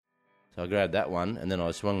So I grabbed that one, and then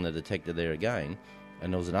I swung the detector there again,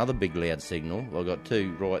 and there was another big loud signal. I got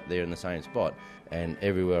two right there in the same spot, and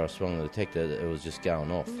everywhere I swung the detector, it was just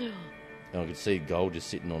going off. And I could see gold just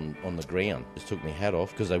sitting on the ground. Just took my hat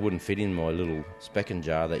off because they wouldn't fit in my little specking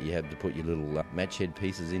jar that you have to put your little match head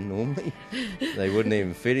pieces in normally. They wouldn't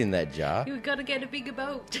even fit in that jar. You've got to get a bigger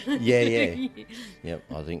boat. Yeah. Yep,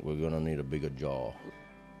 I think we're going to need a bigger jar.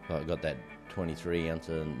 So I got that 23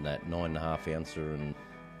 ouncer and that 9.5 ouncer and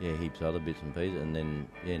heaps of other bits and pieces. And then,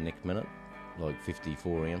 next minute, like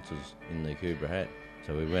 54 ounces in the Cobra hat.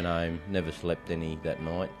 So we went home, never slept any that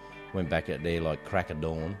night. Went back out there like crack of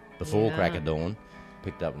dawn, before crack of dawn,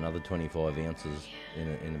 picked up another 25 ounces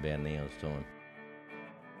in about an hour's time.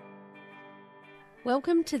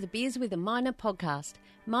 Welcome to the Beers with a Miner podcast.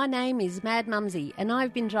 My name is Mad Mumsy and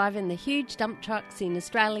I've been driving the huge dump trucks in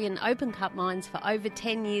Australian open cut mines for over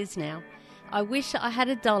 10 years now. I wish I had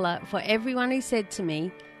 $1 for everyone who said to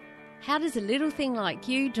me, "How does a little thing like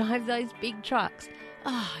you drive those big trucks?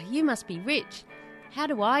 You must be rich. How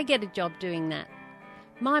do I get a job doing that?"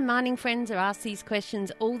 My mining friends are asked these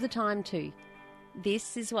questions all the time too.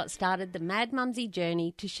 This is what started the Mad Mumsy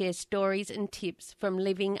journey to share stories and tips from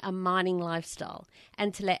living a mining lifestyle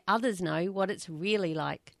and to let others know what it's really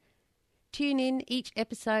like. Tune in each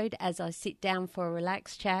episode as I sit down for a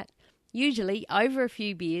relaxed chat, usually over a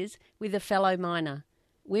few beers, with a fellow miner.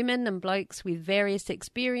 Women and blokes with various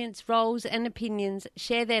experience, roles and opinions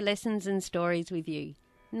share their lessons and stories with you.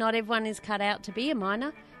 Not everyone is cut out to be a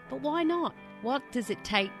miner, but why not? What does it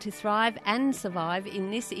take to thrive and survive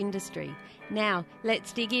in this industry? Now,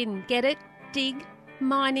 let's dig in. Get it? Dig?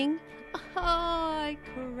 Mining?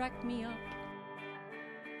 Crack me up.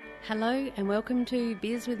 Hello and welcome to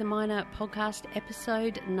Beers with a Miner podcast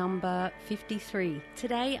episode number 53.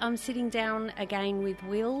 Today I'm sitting down again with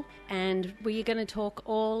Will and we're going to talk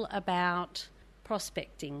all about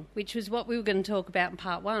prospecting, which was what we were going to talk about in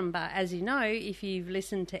part one. But as you know, if you've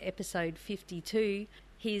listened to episode 52,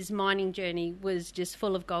 his mining journey was just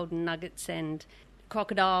full of golden nuggets and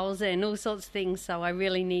crocodiles and all sorts of things. So I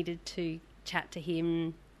really needed to chat to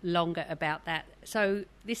him longer about that. So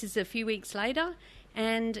this is a few weeks later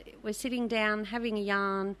and we're sitting down having a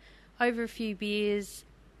yarn over a few beers.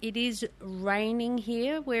 It is raining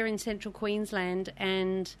here. We're in central Queensland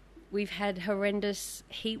and we've had horrendous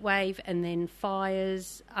heat wave and then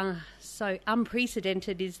fires. So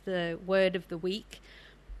unprecedented is the word of the week.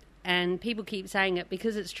 And people keep saying it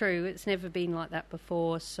because it's true. It's never been like that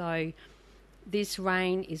before. So this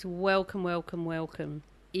rain is welcome, welcome, welcome.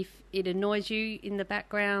 If it annoys you in the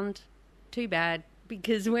background, too bad,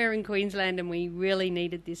 because we're in Queensland and we really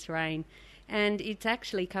needed this rain. And it's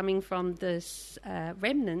actually coming from the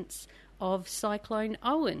remnants of Cyclone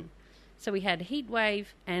Owen. So we had a heat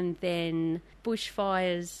wave and then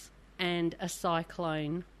bushfires and a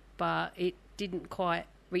cyclone, but it didn't quite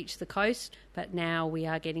reach the coast, but now we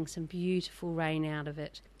are getting some beautiful rain out of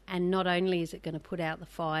it. And not only is it going to put out the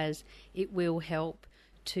fires, it will help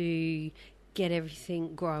to get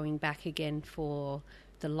everything growing back again for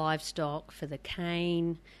the livestock, for the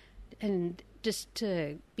cane, and just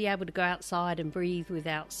to be able to go outside and breathe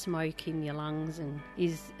without smoke in your lungs and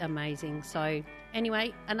is amazing. So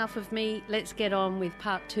anyway, enough of me. Let's get on with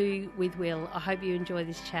part two with Will. I hope you enjoy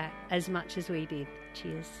this chat as much as we did.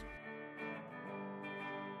 Cheers.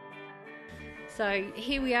 So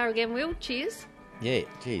here we are again, Will. Cheers. Yeah,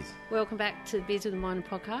 cheers. Welcome back to the Beers with a Miner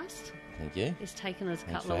podcast. Thank you. It's taken us a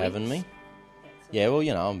Thanks couple of for weeks. having me. Yeah, well,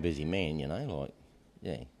 I'm a busy man, I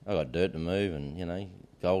got dirt to move and,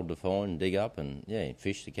 gold to find, dig up and,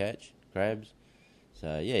 fish to catch, crabs.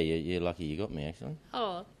 So, you're lucky you got me, actually.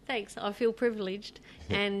 Oh, thanks. I feel privileged.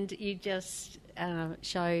 And you just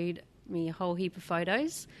showed me a whole heap of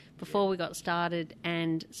photos before we got started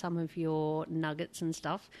and some of your nuggets and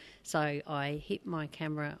stuff. So I hit my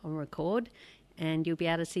camera on record and you'll be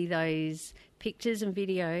able to see those pictures and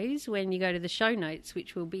videos when you go to the show notes,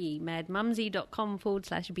 which will be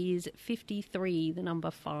madmumsy.com/beers53, the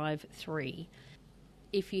number 53.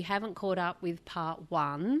 If you haven't caught up with part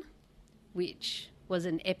one, which was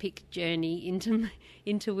an epic journey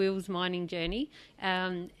into Will's mining journey,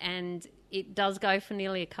 and it does go for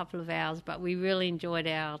nearly a couple of hours, but we really enjoyed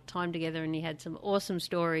our time together and he had some awesome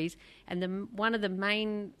stories. And one of the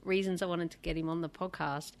main reasons I wanted to get him on the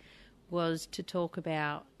podcast was to talk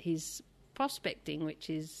about his prospecting, which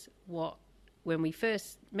is when we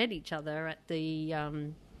first met each other at the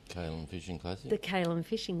Caelan Fishing Classic. The Caelan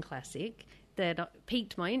Fishing Classic, that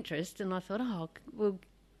piqued my interest, and I thought, we'll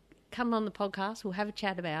come on the podcast, we'll have a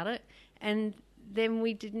chat about it. And then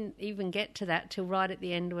we didn't even get to that till right at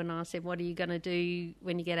the end when I said, what are you going to do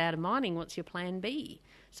when you get out of mining? What's your plan B?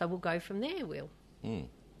 So we'll go from there, Will.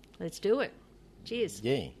 Let's do it. Cheers.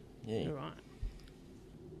 Yeah. All right.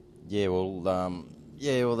 Yeah,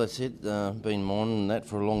 well, that's it. Been mining that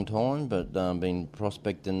for a long time, but been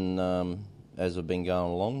prospecting as I've been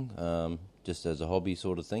going along, just as a hobby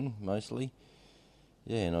sort of thing, mostly.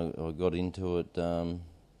 Yeah, and I got into it when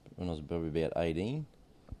I was probably about 18.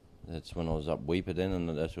 That's when I was up Weeper then,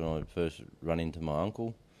 and that's when I first run into my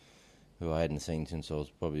uncle, who I hadn't seen since I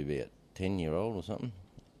was probably about 10-year-old or something.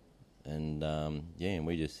 And, and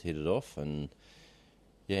we just hit it off, and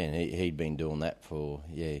he'd been doing that for,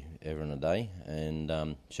 ever and a day,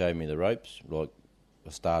 and showed me the ropes. Like, I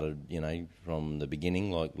started, from the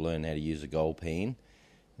beginning, like, learn how to use a gold pan,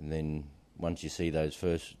 and then once you see those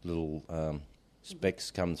first little specks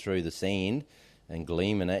come through the sand and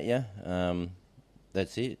gleaming at you,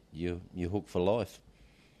 that's it. You hook for life.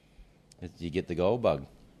 You get the gold bug.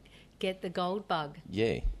 Get the gold bug.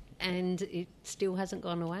 Yeah. And it still hasn't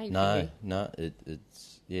gone away. No.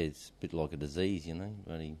 It's a bit like a disease,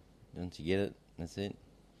 But once you get it, that's it.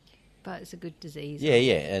 But it's a good disease. Yeah,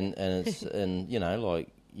 and it's and like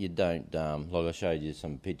you don't like I showed you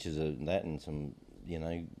some pictures of that and some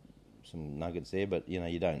some nuggets there, but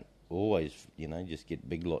you don't always just get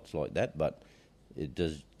big lots like that, but it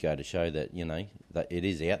does go to show that that it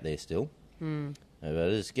is out there still. But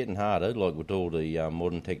it's getting harder, like with all the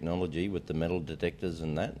modern technology with the metal detectors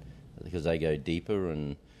and that, because they go deeper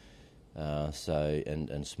and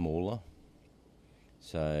and smaller.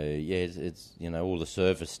 So it's all the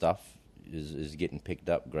surface stuff is getting picked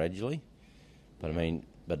up gradually. But I mean,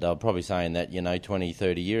 but they're probably saying that 20,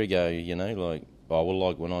 30 years ago,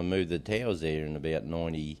 like when I moved the towers there in about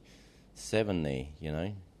 97 there,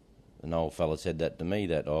 an old fella said that to me,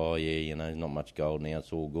 that, there's not much gold now,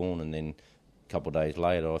 it's all gone. And then a couple of days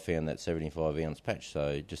later, I found that 75-ounce patch. So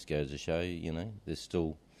it just goes to show, there's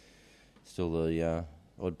still the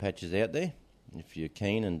odd patches out there if you're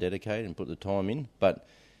keen and dedicated and put the time in. But,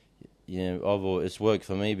 it's worked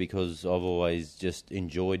for me because I've always just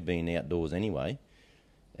enjoyed being outdoors anyway.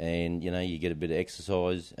 And, you get a bit of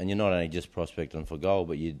exercise, and you're not only just prospecting for gold,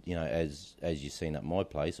 but as you've seen at my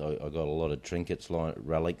place, I got a lot of trinkets like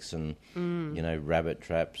relics and, rabbit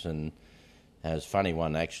traps, and it was a funny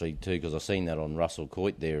one actually too, because I seen that on Russell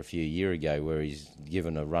Coit there a few years ago, where he's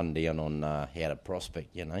given a rundown on how to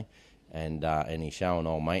prospect, and he's showing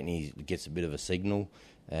old mate, and he gets a bit of a signal,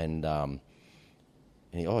 and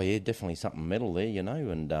definitely something metal there,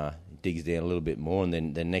 and digs down a little bit more, and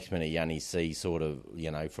then the next minute you only see sort of,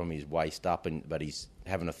 from his waist up, but he's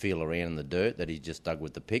having a feel around in the dirt that he's just dug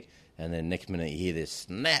with the pick, and then next minute you hear this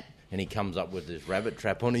snap, and he comes up with this rabbit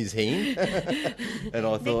trap on his hand. And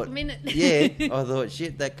I thought,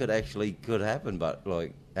 shit, that could happen, but like,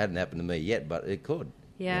 it hadn't happened to me yet, but it could.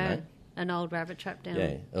 Yeah, an old rabbit trap down. Yeah,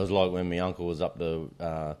 it was like when my uncle was up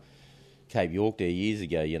to Cape York there years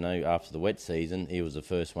ago, after the wet season, he was the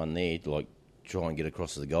first one there to like try and get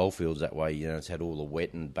across to the goldfields that way. It's had all the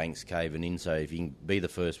wet and banks caving in, so if you can be the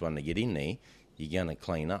first one to get in there, you're going to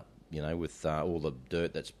clean up, with all the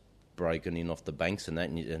dirt that's broken in off the banks and that,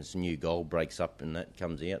 and some new gold breaks up and that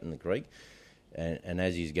comes out in the creek. And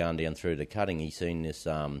as he's going down through the cutting, he's seen this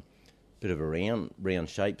bit of a round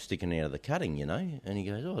shape sticking out of the cutting, and he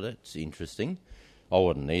goes, oh, that's interesting. I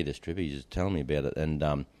wasn't there this trip, he just telling me about it, and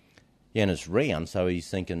and it's round, so he's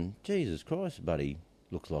thinking, Jesus Christ, buddy,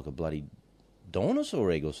 looks like a bloody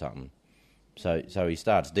dinosaur egg or something. So he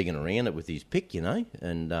starts digging around it with his pick, and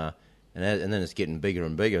then it's getting bigger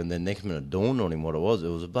and bigger, and then next minute it dawned on him what it was. It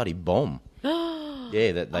was a bloody bomb.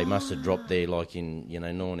 Yeah, that they must have dropped there like in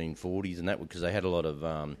 1940s and that, because they had a lot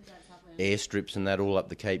of airstrips and that all up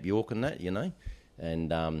the Cape York and that,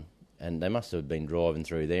 and they must have been driving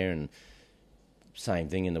through there, and same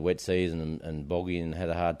thing in the wet season and boggy, and had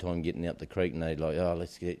a hard time getting up the creek, and they'd like,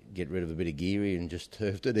 let's get rid of a bit of gear here, and just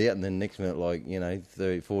turfed it out, and then next minute, like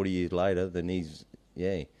 30, 40 years later, then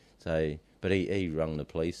so. But he rung the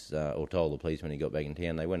police, or told the police when he got back in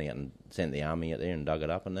town. They went out and sent the army out there and dug it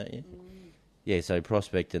up and that, Yeah, so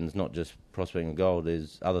prospecting's not just prospecting gold.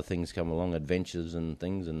 There's other things come along, adventures and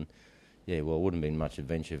things, and it wouldn't have been much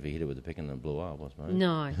adventure if he hit it with a pick and it blew up, I suppose.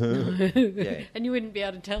 No. Yeah. And you wouldn't be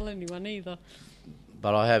able to tell anyone either.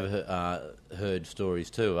 But I have heard stories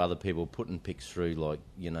too of other people putting picks through, like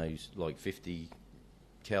 50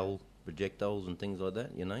 cal projectiles and things like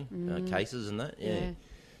that, cases and that, yeah.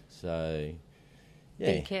 So,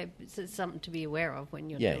 yeah. It's something to be aware of when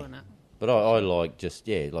you're doing it. But I like just,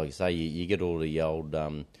 like I say, you get all the old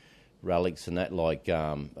relics and that, like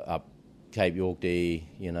up Cape York there,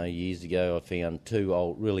 years ago I found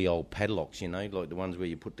two really old padlocks, like the ones where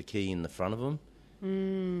you put the key in the front of them.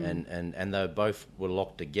 And they both were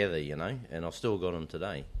locked together, and I've still got them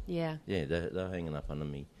today. Yeah. Yeah, they're hanging up under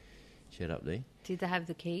me shed up there. Did they have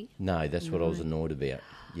the key? No, that's what I was annoyed about.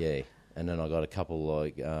 Yeah. And then I got a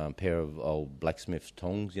couple, pair of old blacksmith's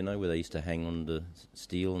tongs, you know, where they used to hang on the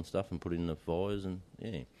steel and stuff and put it in the fires, and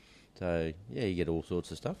yeah. So, yeah, you get all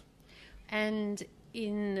sorts of stuff. And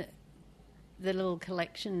in the little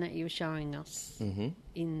collection that you were showing us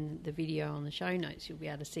in the video on the show notes, you'll be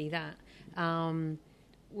able to see that,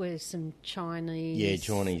 were some Chinese... Yeah,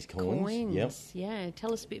 Chinese coins. Yep. Yeah,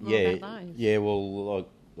 tell us a bit more about those. Yeah, well, like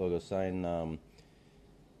I was saying...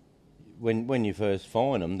 When you first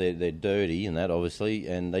find them, they're dirty and that, obviously,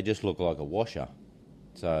 and they just look like a washer.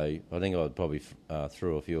 So I think I probably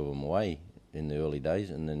threw a few of them away in the early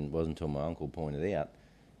days, and then it wasn't until my uncle pointed out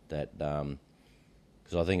that,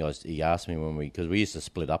 because I think he asked me because we used to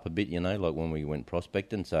split up a bit, you know, like when we went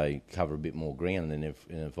prospecting, so cover a bit more ground, and then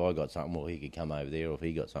if I got something, well, he could come over there, or if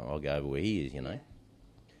he got something, I'll go over where he is, you know. And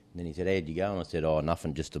then he said, how'd you go? And I said, oh,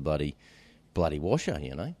 nothing, just a bloody washer,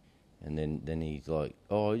 you know. And then he's like,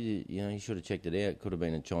 oh, you know, you should have checked it out. It could have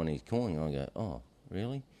been a Chinese coin. I go, oh,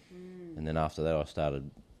 really? And then after that, I started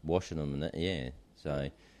washing them, and that, yeah. So,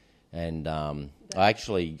 and I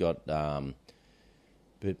actually got a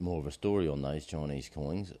bit more of a story on those Chinese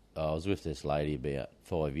coins. I was with this lady about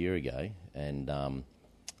 5 years ago, and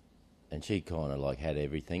she kind of like had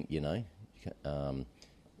everything, you know,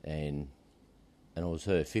 and it was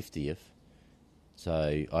her 50th.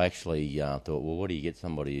 So I actually thought, well, what do you get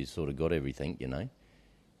somebody who's sort of got everything, you know?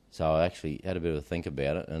 So I actually had a bit of a think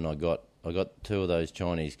about it, and I got two of those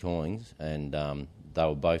Chinese coins, and they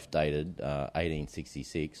were both dated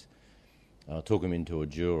 1866. I took them into a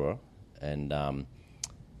jeweler, and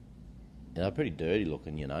they're pretty dirty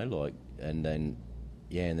looking, you know, like. And then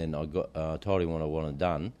I got told him what I wanted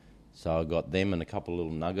done, so I got them and a couple of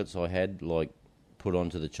little nuggets I had like put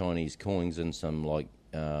onto the Chinese coins, and some like.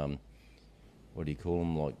 What do you call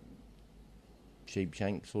them, like sheep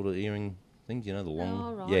shank sort of earring things, you know, the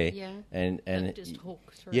long... Oh, right, yeah. And just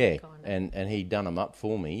hook through, yeah, kind of. and he done them up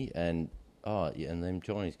for me, and and them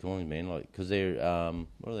Chinese coins, man, like, because they're,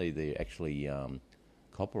 what are they, they're actually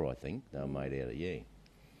copper, I think, they're made out of, yeah.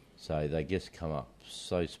 So they just come up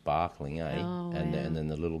so sparkling, eh? Oh, and wow. and then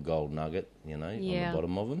the little gold nugget, you know, on the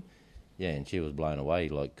bottom of them. Yeah, and she was blown away,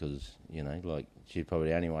 like, because, you know, like, she's probably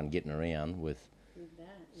the only one getting around with...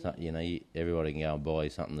 So, you know, everybody can go and buy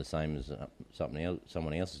something the same as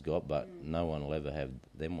someone else has got, but no one will ever have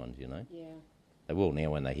them ones, you know. Yeah. They will now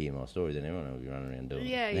when they hear my story, then everyone will be running around doing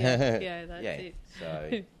it. Yeah, that's it.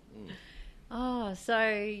 So. Oh,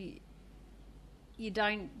 so you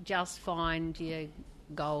don't just find your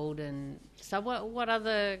gold and... So what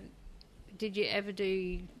other... Did you ever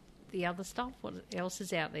do the other stuff? What else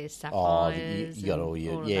is out there? Sapphires? You got all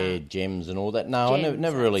your gems and all that. No, Gems, I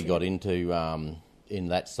never really got into... in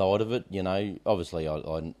that side of it, you know, obviously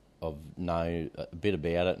I've known a bit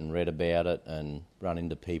about it and read about it and run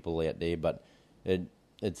into people out there, but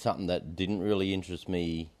it's something that didn't really interest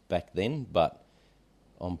me back then, but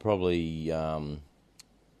I'm probably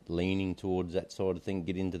leaning towards that side of thing,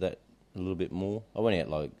 get into that a little bit more. I went out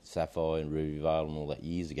like Sapphire and Ruby Vale and all that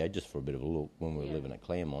years ago just for a bit of a look when we were living at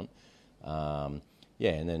Claremont. And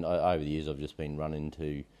then over the years I've just been running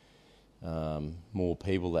into... more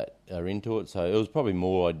people that are into it, so it was probably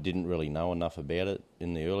more I didn't really know enough about it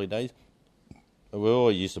in the early days. We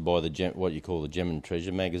all used to buy what you call the Gem and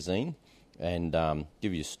Treasure magazine, and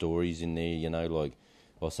give you stories in there, you know, like,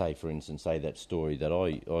 I'll say, for instance, that story that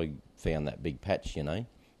I found that big patch, you know,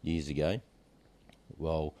 years ago.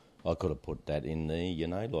 Well, I could have put that in there, you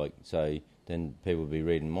know, like, so then people would be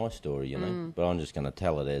reading my story, you know, but I'm just going to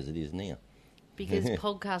tell it as it is now. Because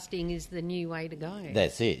podcasting is the new way to go.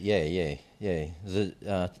 That's it, yeah. There's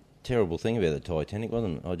a terrible thing about the Titanic,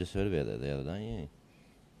 wasn't it? I just heard about that the other day, yeah.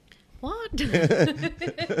 What?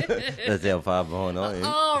 That's how far behind I am.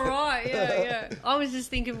 Oh, right, yeah. I was just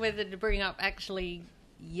thinking whether to bring up, actually,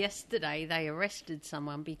 yesterday they arrested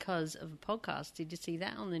someone because of a podcast. Did you see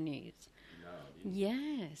that on the news? No, I didn't.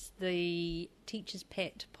 Yes, the Teacher's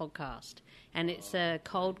Pet podcast. And it's a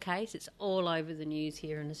cold case. It's all over the news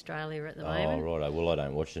here in Australia at the moment. Oh, right. Well, I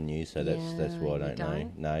don't watch the news, so that's why I don't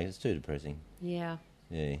know. No, it's too depressing. Yeah.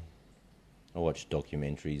 Yeah. I watch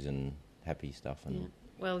documentaries and happy stuff. And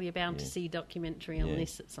Well, you're bound to see documentary on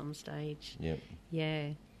this at some stage. Yep. Yeah.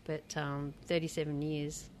 But 37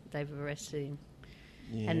 years they've arrested him.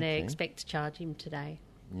 Yeah, and they expect to charge him today.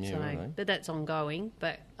 Yeah, right. But that's ongoing.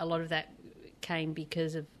 But a lot of that came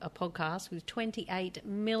because of a podcast with 28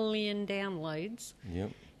 million downloads.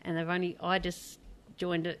 Yep. And I just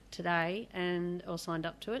joined it today or signed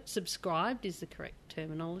up to it. Subscribed is the correct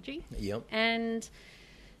terminology. Yep. And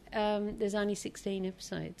there's only 16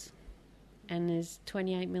 episodes. And there's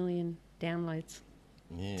 28 million downloads.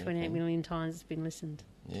 Yeah, 28 million times it's been listened to.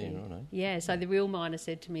 Yeah, right. Yeah, so the real miner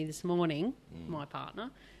said to me this morning, my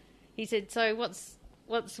partner, he said, so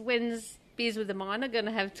when's Beers with the Miner going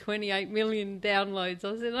to have 28 million downloads?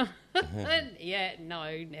 I said, yeah,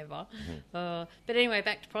 no, never. But anyway,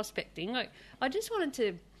 back to prospecting. Like, I just wanted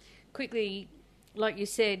to quickly, like you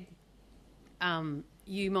said,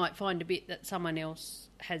 you might find a bit that someone else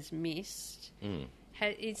has missed.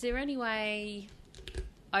 Is there any way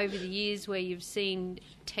over the years where you've seen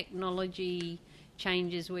technology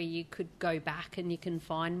changes where you could go back and you can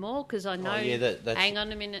find more? Because I know... that's... Hang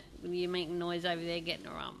on a minute. You're making noise over there getting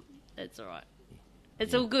a rum. That's all right.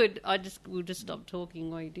 It's all good. We'll just stop talking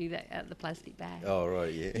while you do that out of the plastic bag. Oh,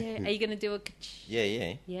 right, yeah. Yeah. Are you going to do a...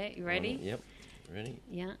 Yeah. Yeah, you ready? Yep, ready.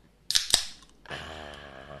 Yeah.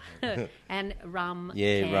 And rum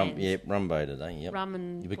Yeah, cans. rum bow today, yep. Rum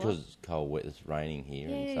and because it's cold, wet, it's raining here,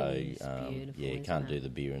 it's and so, beautiful, you isn't can't it? do the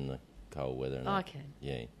beer in the cold weather. And that. Okay.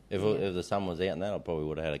 Yeah. If the sun was out and that, I probably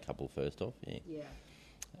would have had a couple first off,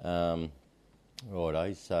 yeah.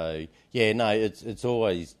 Righto, so, yeah, no, it's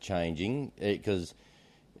always changing, because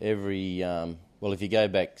every, if you go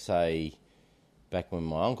back, say, back when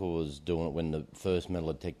my uncle was doing it, when the first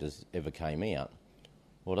metal detectors ever came out,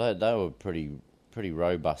 well, they were pretty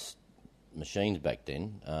robust machines back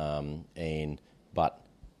then, but,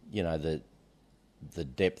 you know, the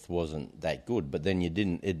depth wasn't that good, but then it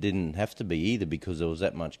didn't have to be either, because there was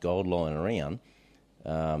that much gold lying around.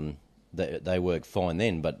 They worked fine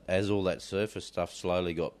then, but as all that surface stuff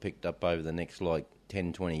slowly got picked up over the next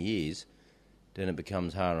 10, 20 years, then it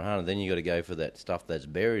becomes harder and harder. Then you got to go for that stuff that's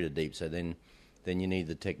buried deep. So then you need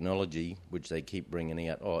the technology, which they keep bringing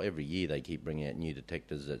out. Oh, every year they keep bringing out new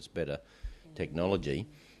detectors that's better technology,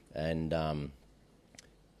 and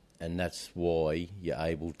that's why you're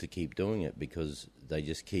able to keep doing it, because they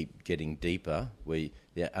just keep getting deeper.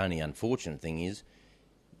 The only unfortunate thing is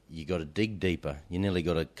you got to dig deeper. You nearly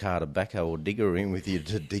got to cart a backhoe or digger in with you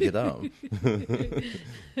to dig it up.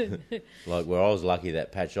 Like where I was lucky,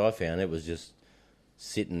 that patch I found, it was just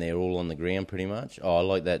sitting there all on the ground pretty much. Oh, I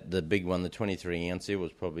like that. The big one, the 23 ounce here,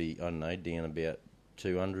 was probably, I don't know, down about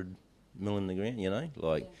 200 mil in the ground, you know,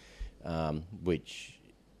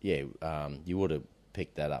 you would have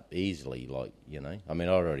picked that up easily, you know. I mean,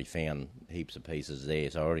 I already found heaps of pieces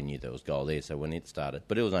there, so I already knew there was gold there, so when it started,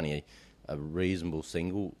 but it was only a reasonable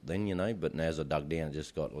single then, you know, but as I dug down, it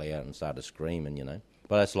just got loud and started screaming, you know.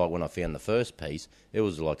 But that's like when I found the first piece, it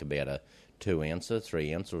was like about a 2 ouncer,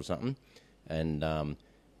 3 ouncer or something, and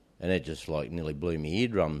it just nearly blew me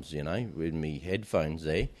eardrums, you know, with me headphones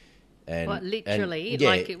there. And, literally,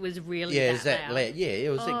 it was really that loud. Yeah, it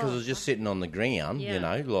was because it was just sitting on the ground, Yeah. you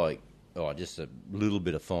know, just a little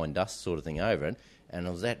bit of fine dust sort of thing over it, and it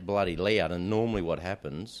was that bloody loud. And normally what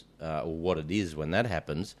happens, or what it is when that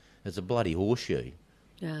happens, it's a bloody horseshoe.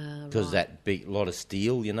 Because that big lot of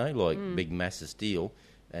steel, you know, big mass of steel,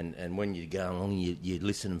 and when you go along, you're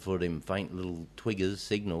listening for them faint little twiggers,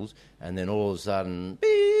 signals, and then all of a sudden,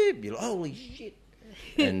 beep, you're like, holy shit.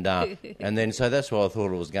 And then so that's what I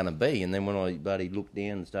thought it was going to be. And then when I bloody looked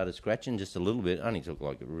down and started scratching just a little bit, only took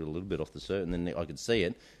a real little bit off the cert, and then I could see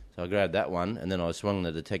it. So I grabbed that one, and then I swung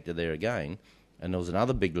the detector there again, and there was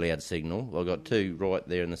another big loud signal. I got two right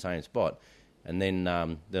there in the same spot, and then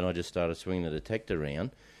I just started swinging the detector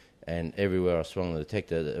around, and everywhere I swung the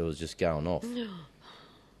detector, it was just going off.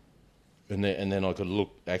 And then I could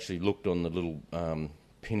looked on the little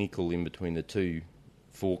pinnacle in between the two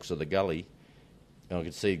forks of the gully, and I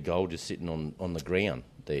could see gold just sitting on the ground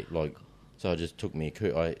there. So I just took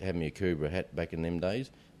I had me a Kubra hat back in them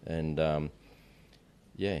days, and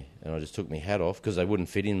and I just took my hat off because they wouldn't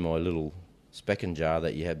fit in my little specking jar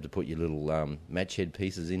that you have to put your little match head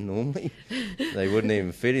pieces in normally. They wouldn't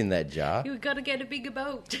even fit in that jar. You've got to get a bigger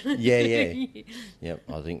boat. Yeah. Yep,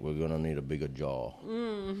 I think we're going to need a bigger jar.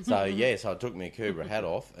 So I took my Kubra hat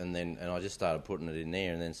off, and I just started putting it in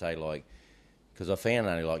there, and then because I found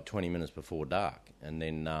only 20 minutes before dark, and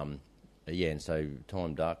then, and so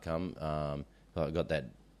time dark come, I got that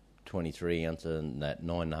 23 ouncer and that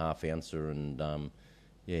 9.5 ouncer and,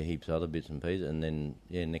 heaps of other bits and pieces, and then,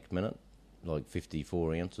 next minute,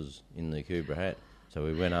 54 ounces in the Kubra hat. So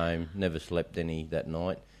we went home, never slept any that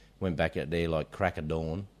night, went back out there crack of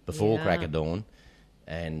dawn, crack of dawn,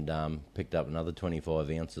 and picked up another 25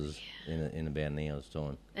 ounces in about an hour's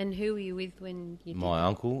time. And who were you with when you did My that?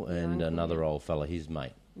 uncle and another old fella, his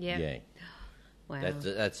mate. Yeah. Wow.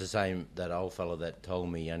 That's the same, that old fella that told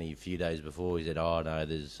me only a few days before, he said, oh, no,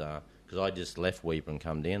 there's... Because I just left Weeper and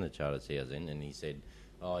come down to Charters Housing, and he said,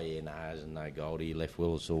 oh, yeah, no, there's no gold. He left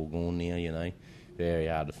Will, it's all gone now, you know. Very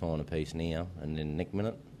hard to find a piece now. And then next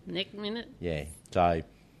minute? Next minute? Yeah. So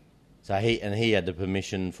So he had the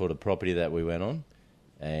permission for the property that we went on,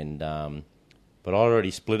 and but I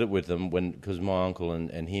already split it with them because my uncle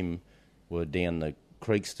and him were down the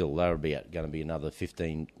creek still. They were about going to be another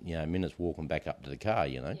 15 minutes walking back up to the car,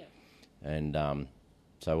 and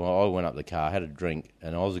so I went up the car, had a drink,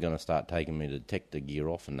 and I was going to start taking my detector gear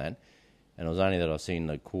off and that, and it was only that I seen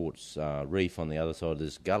the quartz reef on the other side of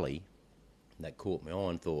this gully that caught my eye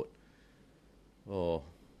and thought, oh,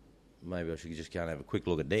 maybe I should just go and have a quick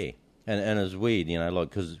look at there. And it was weird,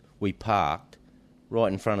 because we parked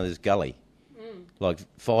right in front of this gully. Like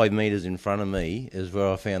 5 metres in front of me is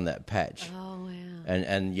where I found that patch. Oh, wow.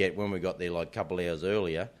 And yet when we got there like a couple of hours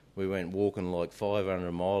earlier, we went walking like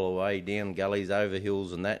 500 mile away, down gullies, over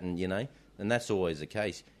hills and that, and that's always the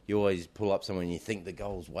case. You always pull up somewhere and you think the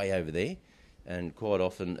goal's way over there. And quite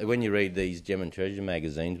often, when you read these Gem and Treasure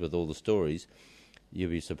magazines with all the stories,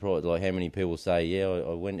 you'll be surprised like how many people say, yeah,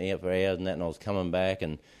 I went out for hours and that, and I was coming back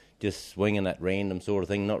and just swinging at random sort of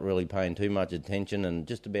thing, not really paying too much attention, and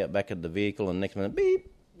just about back at the vehicle, and next minute,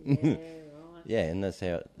 beep. Yeah, right. Yeah, and that's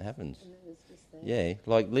how it happens. And it was just there. Yeah,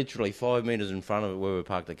 like literally 5 metres in front of it where we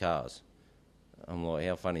parked the cars. I'm like,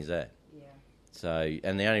 how funny is that? Yeah. So,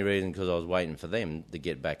 and the only reason, because I was waiting for them to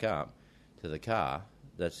get back up to the car,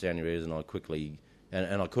 that's the only reason I quickly,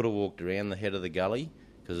 and I could have walked around the head of the gully,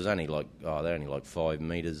 because there's only they're only like 5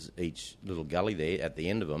 metres each little gully there at the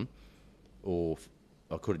end of them, or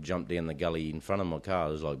I could have jumped down the gully in front of my car.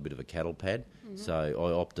 It was like a bit of a cattle pad, so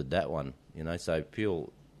I opted that one, so pure,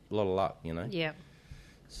 a lot of luck, Yeah.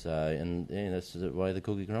 So, and that's the way the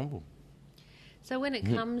cookie crumbled. So when it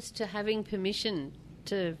comes to having permission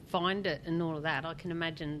to find it and all of that, I can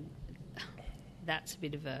imagine that's a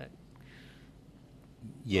bit of a...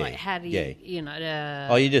 Yeah. Like, how do you, you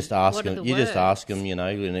just ask what are them. the You just ask words?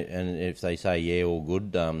 them, and if they say yeah, all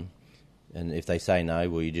good. And if they say no,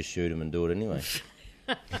 well, you just shoot them and do it anyway.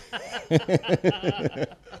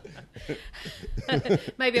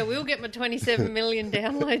 Maybe I will get my 27 million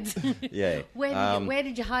downloads. Yeah. Where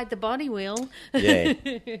did you hide the body, Will? Yeah.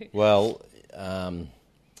 Well,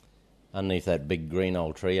 underneath that big green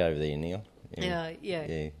old tree over there, Neil. Yeah.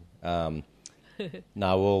 Yeah. No,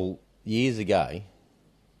 well, years ago,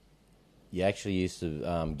 you actually used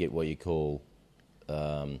to get what you call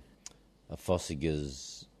a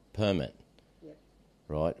Fossiger's permit,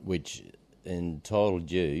 right, which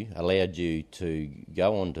allowed you to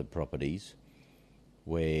go onto properties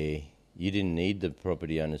where you didn't need the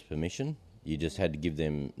property owner's permission. You just had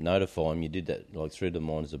to notify them. You did that like through the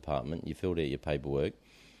Miners Department. You filled out your paperwork,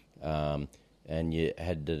 and you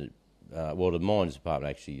had to. The Miners Department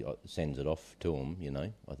actually sends it off to them,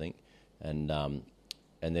 I think, and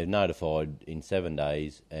they're notified in 7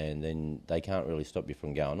 days, and then they can't really stop you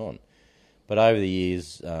from going on. But over the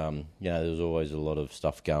years, there was always a lot of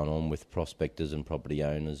stuff going on with prospectors and property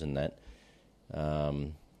owners and that.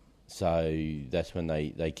 So that's when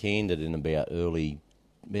they canned it in about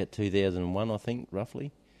 2001, I think,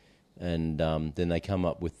 roughly. And then they come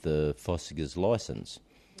up with the Fossiger's licence,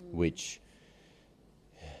 which...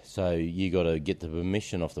 So you got to get the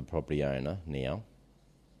permission off the property owner now.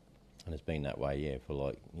 And it's been that way,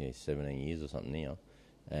 for 17 years or something now.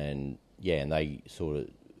 And, and they sort of...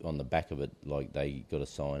 on the back of it, like they got to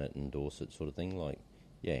sign it, endorse it, sort of thing.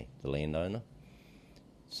 The landowner.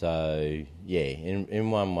 So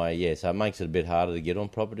in one way, so it makes it a bit harder to get on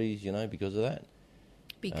properties, because of that.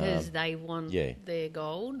 Because they want their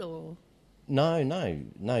gold, or no.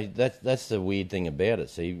 That's the weird thing about it.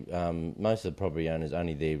 See, most of the property owners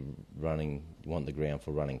only want the ground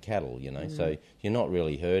for running cattle, So you're not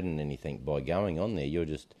really hurting anything by going on there. You're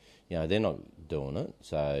just, they're not doing it.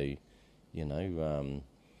 So,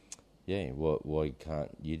 why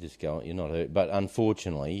can't you just go? You're not hurt. But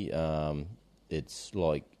unfortunately, it's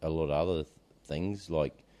like a lot of other things,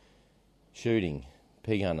 like shooting,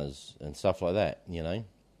 pig hunters and stuff like that,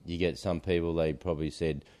 You get some people, they probably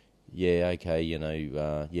said,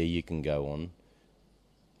 you can go on.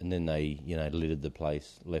 And then they, littered the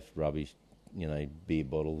place, left rubbish, beer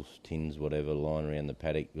bottles, tins, whatever, lying around the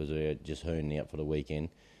paddock because they're just hooning out for the weekend.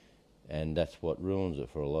 And that's what ruins it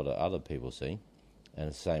for a lot of other people, see. And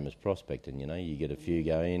it's the same as prospecting, you get a few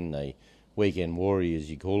go in, they weekend warriors,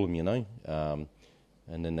 you call them,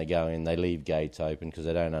 and then they go in, they leave gates open because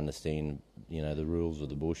they don't understand, the rules of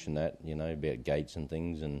the bush and that, about gates and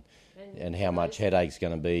things and how much headache's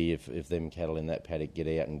going to be if them cattle in that paddock get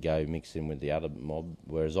out and go mix in with the other mob.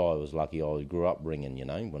 Whereas I was lucky, I grew up ringing,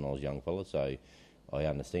 when I was a young fella, so I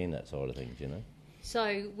understand that side of things,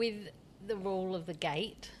 So with the rule of the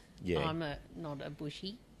gate, Yeah. I'm not a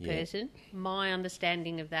bushy person. My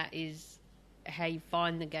understanding of that is how you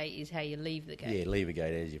find the gate is how you leave the gate. Yeah, leave a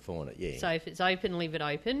gate as you find it, yeah. So if it's open, leave it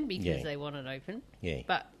open because Yeah. they want it open. Yeah.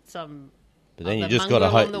 But some But then you other just got to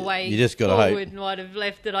mongrel hope. on the way You just got to forward hope. might have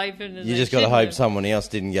left it open. And You they just got to shouldn't hope have. someone else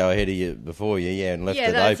didn't go ahead of you before you, and left Yeah,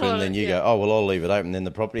 it that's open. what Then you yeah. go, oh well, I'll leave it open. Then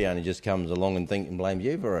the property owner just comes along and blames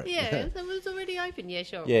you for it. Yeah, so it was already open. Yeah,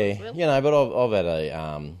 sure. Yeah, It was, Will. but I've had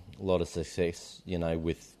a lot of success,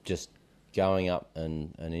 with just going up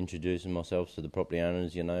and introducing myself to the property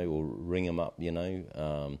owners, or ring them up,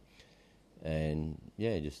 and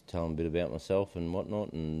just tell them a bit about myself and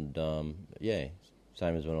whatnot, and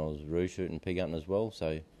same as when I was roo shooting, pig hunting as well.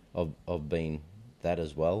 So I've been that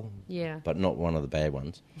as well, Yeah. but not one of the bad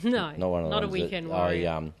ones. No, Not one of the not a ones that weekend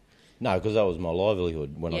warrior. No, because that was my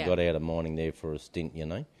livelihood when I Yeah. got out of mining there for a stint,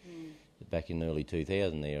 back in early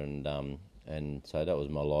 2000 there, and so that was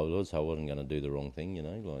my livelihood. So I wasn't going to do the wrong thing,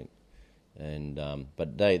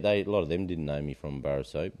 but they a lot of them didn't know me from Burra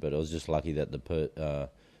Soap, but I was just lucky that the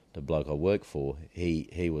bloke I worked for,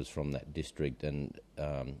 he was from that district, and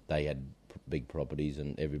they had big properties,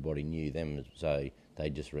 and everybody knew them, so they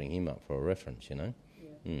just ring him up for a reference,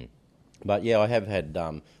 But I have had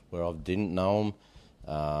where I didn't know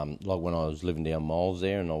them, like when I was living down Miles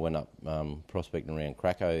there, and I went up prospecting around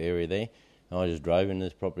Krakow area there, and I just drove into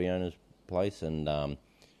this property owner's place and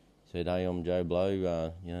said, "Hey, I'm Joe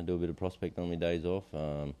Blow. Do a bit of prospecting on my days off.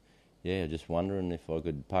 Just wondering if I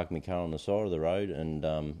could park my car on the side of the road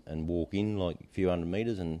and walk in like a few hundred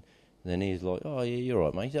metres." And then he's like, "Oh yeah, you're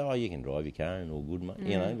right, mate." He said, "Oh, you can drive your car and all good,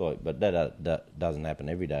 mate." But that doesn't happen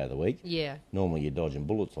every day of the week. Yeah. Normally you're dodging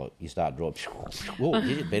bullets, like you start driving. Whoa,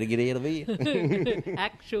 you better get out of here.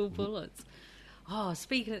 Actual bullets. Oh,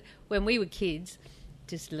 speaking of, when we were kids,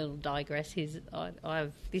 just a little digress.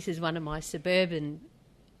 This is one of my suburban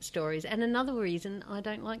stories, and another reason I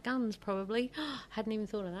don't like guns. Probably hadn't even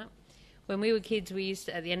thought of that. When we were kids, we used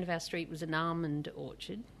to, at the end of our street was an almond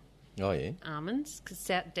orchard. Oh yeah. Almonds, cause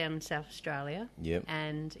down in South Australia. Yep.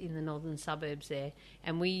 And in the northern suburbs there,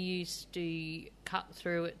 and we used to cut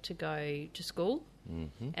through it to go to school.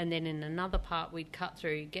 Mm-hmm. And then in another part, we'd cut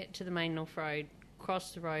through, get to the main North Road,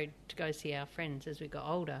 cross the road to go see our friends as we got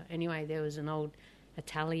older. Anyway, there was an old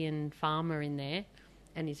Italian farmer in there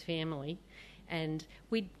and his family, and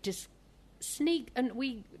we'd just sneak, and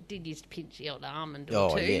we did used to pinch the old almond or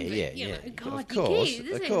two. Oh, yeah, but, yeah, you yeah. know, God, Of course,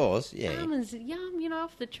 you of course, yeah. Almonds, yum,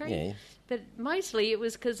 off the tree. Yeah. But mostly it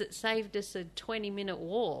was because it saved us a 20-minute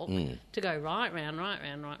walk to go right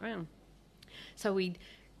round. So we'd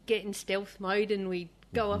get in stealth mode and we'd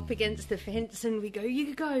go up against the fence and we'd go,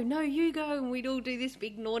 "You go, no, you go," and we'd all do this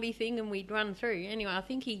big naughty thing and we'd run through. Anyway, I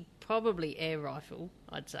think he probably air rifle,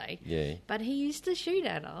 I'd say. Yeah. But he used to shoot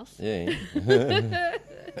at us. Yeah.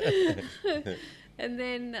 And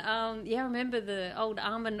then, I remember the old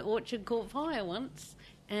almond orchard caught fire once,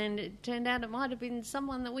 and it turned out it might have been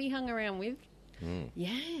someone that we hung around with.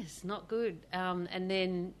 Yes, not good. And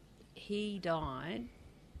then he died.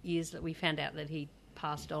 We found out that he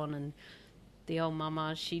passed on, and the old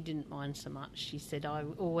mama, she didn't mind so much. She said, "I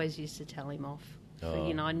always used to tell him off.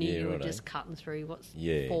 Oh, I knew you were righto. just cutting through 4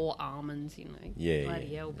 4 almonds, Yeah, bloody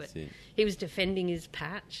yeah, hell." But that's it. he was defending his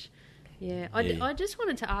patch. Yeah, Yeah. I just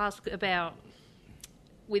wanted to ask about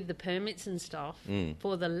with the permits and stuff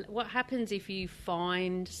for what happens if you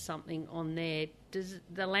find something on there? Does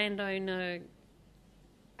the landowner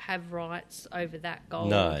have rights over that gold?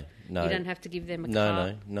 No. You don't have to give them a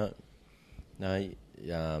card. No.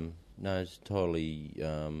 It's totally.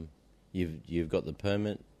 You've got the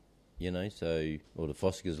permit, or the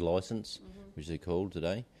Foskers license, which they're called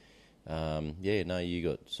today. You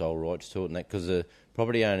got sole rights to it, and that because the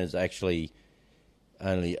property owners actually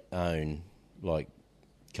only own like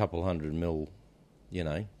a couple hundred mil,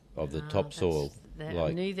 of the topsoil,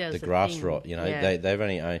 I knew there the was a grass thing. rot. Yeah. They've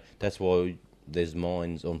only owned. That's why there's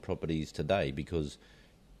mines on properties today, because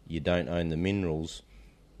you don't own the minerals,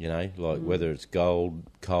 whether it's gold,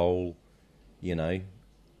 coal,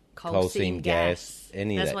 coal seam gas,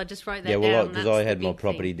 any That's of that. why I just wrote that yeah, well, down. because That's I the had my big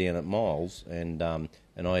property thing. down at Miles, and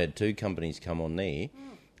I had 2 companies come on there.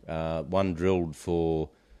 One drilled for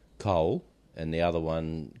coal, and the other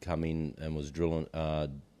one come in and was drilling,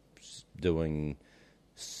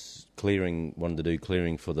 wanted to do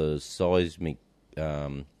clearing for the seismic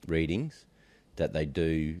readings that they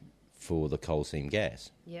do for the coal seam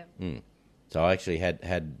gas. Yep. So I actually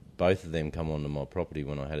had both of them come onto my property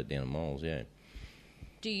when I had it down at Miles, yeah.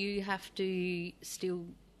 Do you have to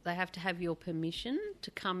they have to have your permission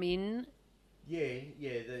to come in Yeah.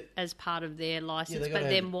 as part of their license, they but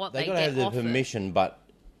then what they got to get have the off it? permission, but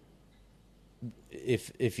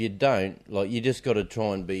if you don't, you just got to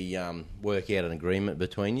try and work out an agreement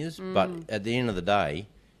between you. But at the end of the day,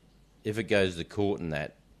 if it goes to court and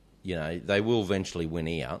that, you know, they will eventually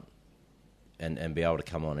win out and be able to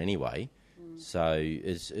come on anyway. So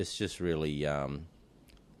it's just really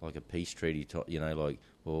like a peace treaty, you know, like,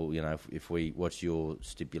 well, you know, if we watch your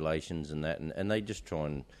stipulations and that, and they just try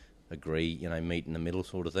and agree, you know, meet in the middle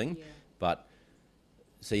sort of thing. Yeah. But,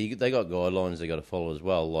 see, they got guidelines they got to follow as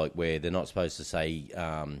well, like where they're not supposed to say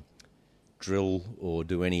drill or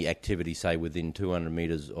do any activity, say, within 200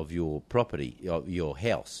 metres of your property, of your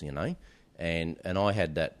house, you know. And I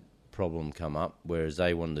had that problem come up, whereas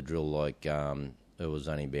they wanted to drill like it was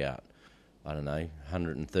only about, I don't know,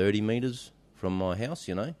 130 metres from my house,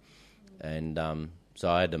 you know. And so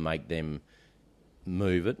I had to make them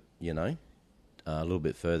move it, you know, a little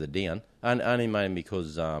bit further down. And only mainly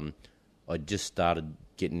because I just started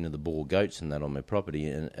getting into the boar goats and that on my property,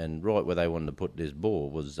 and right where they wanted to put this boar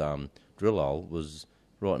was drill hole was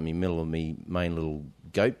right in the middle of me main little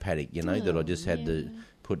goat paddock, you know, that I just had to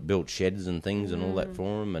built sheds and things and all that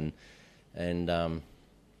for them,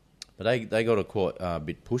 but they got quite a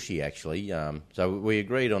bit pushy actually. So we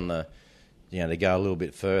agreed on to go a little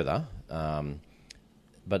bit further.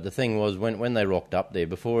 But the thing was, when they rocked up there,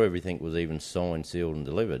 before everything was even signed, sealed and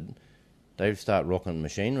delivered, they'd start rocking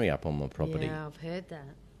machinery up on my property. Yeah, I've heard that.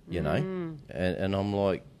 You know, and I'm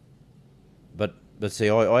like, but see,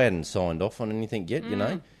 I hadn't signed off on anything yet, you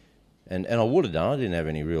know, and I would have done. I didn't have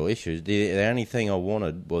any real issues. The only thing I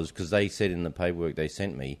wanted was, because they said in the paperwork they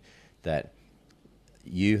sent me that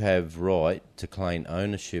you have right to claim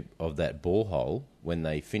ownership of that borehole when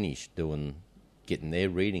they finish getting their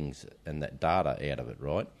readings and that data out of it,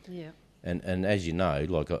 right? Yeah. And as you know,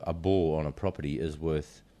 like a bore on a property is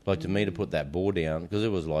worth, like to me to put that bore down, because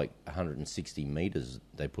it was like 160 metres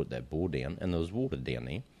they put that bore down, and there was water down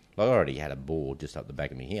there. Like I already had a bore just up the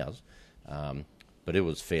back of my house, but it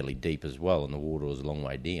was fairly deep as well, and the water was a long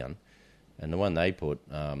way down. And the one they put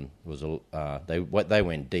was they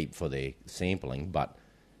went deep for their sampling, but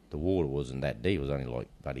the water wasn't that deep. It was only like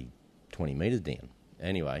bloody 20 metres down.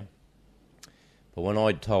 Anyway, but when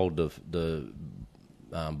I told the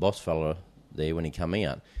boss fella there when he come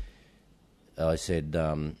out, I said,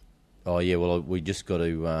 "Oh yeah, well we just got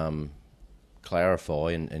to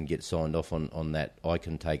clarify and get signed off on that. I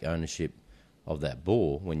can take ownership of that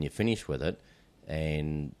bore when you're finished with it,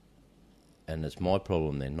 and it's my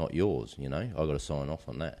problem then, not yours. You know, I got to sign off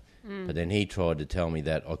on that." But then he tried to tell me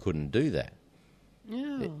that I couldn't do that.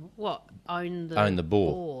 What? Own the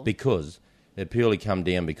bore because it purely come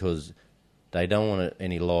down because they don't want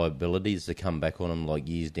any liabilities to come back on them like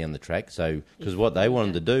years down the track. So because what they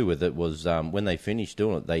wanted to do with it was when they finished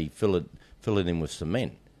doing it, they fill it in with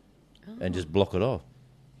cement and just block it off.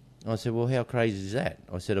 I said, well, how crazy is that?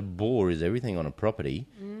 I said, a bore is everything on a property.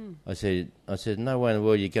 I said, no way in the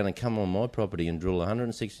world you're going to come on my property and drill a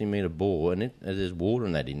 160 metre bore and there's water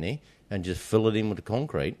and that in there and just fill it in with the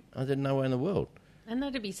concrete. I said, no way in the world. And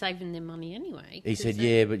that'd be saving them money anyway. He said,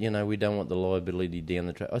 yeah, but, you know, we don't want the liability down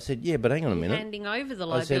the track. I said, yeah, but hang on a minute. Handing over the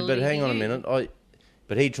liability. I said, but hang on a minute.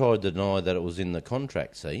 But he tried to deny that it was in the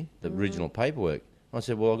contract, see, the original paperwork. I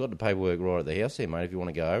said, well, I've got the paperwork right at the house there, mate, if you want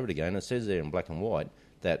to go over it again. It says there in black and white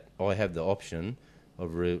that I have the option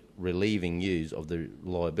of relieving yous of the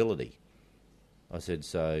liability. I said,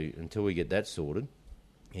 so until we get that sorted,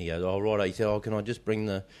 he goes, oh, right. He said, oh, can I just bring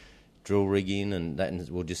the drill rig in and that, and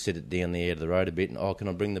we'll just set it down the edge of the road a bit, and oh, can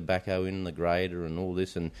I bring the backhoe in, the grader and all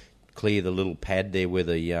this, and clear the little pad there where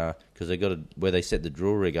because they got to, where they set the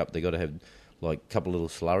drill rig up, they got to have like a couple of little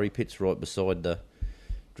slurry pits right beside the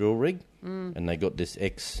drill rig, and they got this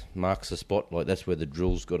X marks the spot, like that's where the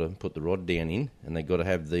drill's got to put the rod down in, and they got to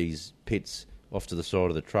have these pits off to the side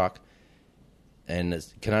of the truck, and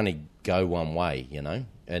it can only go one way, you know.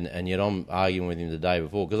 And yet I'm arguing with him the day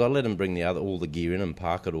before because I let him bring all the gear in and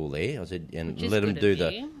park it all there. I said, and let him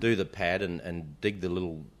do the pad and dig the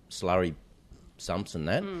little slurry sumps and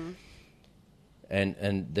that.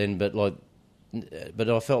 And then but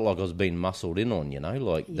I felt like I was being muscled in on, you know,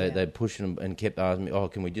 like they're pushing and kept asking me, oh,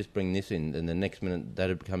 can we just bring this in? And the next minute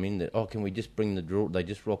that'd come in, oh, can we just bring the drill? They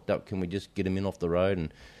just rocked up. Can we just get them in off the road?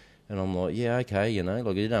 And I'm like, yeah, okay, you know,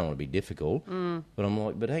 like you don't want to be difficult. But I'm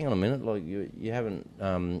like, but hang on a minute, like you haven't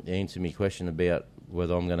answered me question about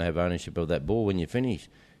whether I'm going to have ownership of that bore when you finish.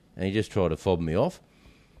 And he just tried to fob me off.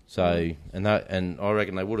 So, and I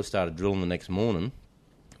reckon they would have started drilling the next morning.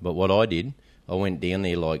 But what I did, I went down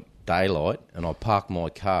there like daylight and I parked my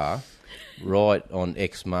car right on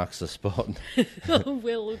X marks the spot.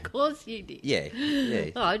 Well, of course you did. Yeah.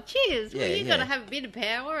 Oh, cheers. Well, you got to have a bit of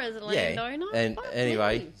power as a landowner. And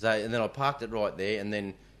anyway, so and then I parked it right there,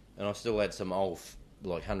 and I still had some old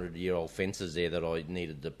like 100-year-old fences there that I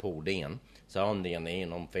needed to pull down. So I'm down there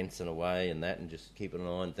and I'm fencing away and that and just keeping an eye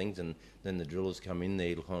on things. And then the drillers come in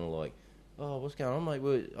there kind of like, oh, what's going on,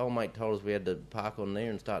 mate? Old mate told us we had to park on there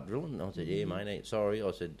and start drilling. And I said, yeah, mate, sorry.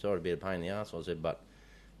 I said, sorry to be a pain in the arse. I said, but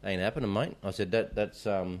ain't happening, mate. I said, that's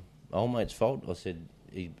old mate's fault. I said,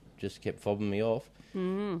 he just kept fobbing me off.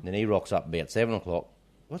 Mm. Then he rocks up about 7 o'clock.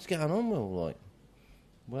 What's going on, Will? Like,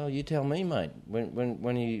 well, you tell me, mate. When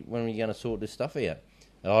are you going to sort this stuff out?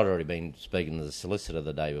 And I'd already been speaking to the solicitor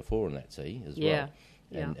the day before in that as well.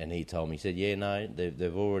 And he told me, he said, yeah, no,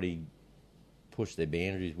 they've already pushed their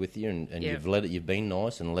boundaries with you, and you've been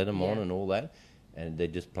nice and let them on and all that, and they're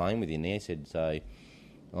just playing with you now. He said, so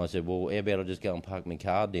I said, well, how about I just go and park my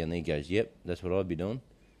car down there? He goes, yep, that's what I'd be doing.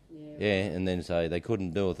 Yeah, and then so they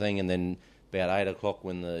couldn't do a thing, and then about 8 o'clock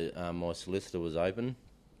when my solicitor was open,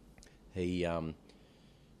 he I'll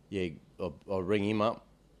ring him up,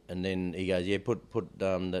 and then he goes, put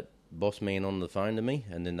that boss man on the phone to me,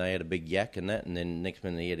 and then they had a big yak and that, and then next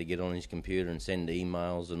minute he had to get on his computer and send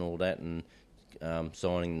emails and all that, and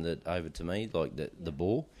signing that over to me, like the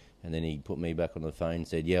ball, and then he put me back on the phone and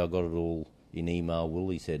said, yeah, I got it all in email, Will.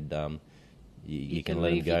 He said, you can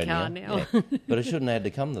let him go now. Yeah. But it shouldn't have had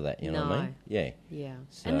to come to that, you know what I mean? Yeah. Yeah.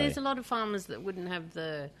 So, and there's a lot of farmers that wouldn't have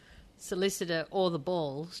the solicitor or the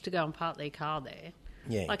balls to go and park their car there.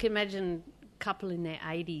 Yeah. Like imagine a couple in their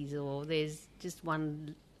 80s, or there's just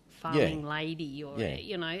one farming lady, or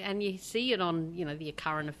you know, and you see it on, you know, the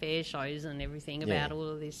current affair shows and everything about all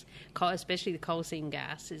of this, especially the coal seam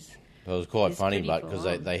gas is. It was quite funny, but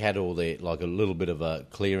because they had all their, like a little bit of a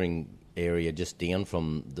clearing area just down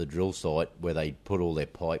from the drill site where they put all their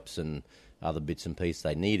pipes and other bits and pieces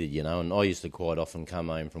they needed, you know. And I used to quite often come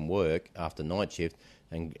home from work after night shift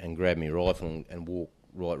and grab my rifle and walk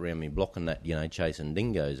right round me block and that, you know, chasing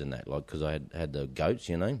dingoes and that, like, because I had the goats,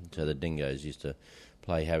 you know, so the dingoes used to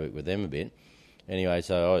play havoc with them a bit. Anyway,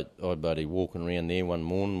 so I'd buddy walking around there one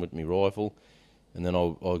morning with my rifle, and then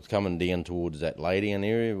I was coming down towards that laydown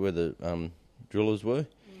area where the drillers were,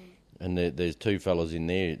 and there's two fellas in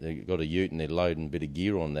there. They got a ute and they're loading a bit of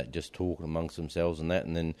gear on that, just talking amongst themselves and that.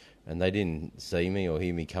 And they didn't see me or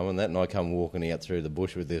hear me coming that. And I come walking out through the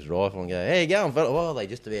bush with this rifle and go, "Hey, you going, fella?" Well, they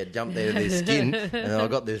just about jumped out of their skin, and I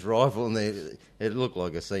got this rifle, and it looked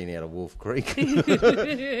like a scene out of Wolf Creek. And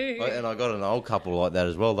I got an old couple like that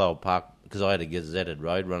as well. They were parked because I had a gazetted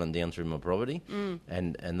road running down through my property,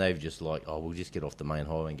 and they've just like, "Oh, we'll just get off the main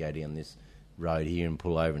highway and go down this road here and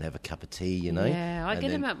pull over and have a cup of tea," you know. Yeah, I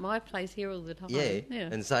get them at my place here all the time. Yeah.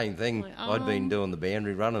 And same thing. Like, I'd been doing the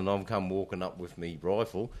boundary run, and I've come walking up with me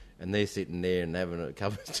rifle, and they're sitting there and having a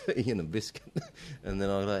cup of tea and a biscuit. And then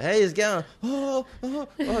I'm like, "Hey, it's going." Oh,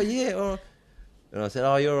 yeah. Oh. And I said,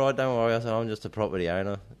 "Oh, you're all right, don't worry." I said, "I'm just a property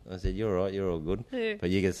owner." I said, "You're all right, you're all good." Yeah.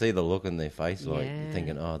 But you can see the look in their face, like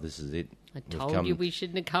thinking, "Oh, this is it. I told you we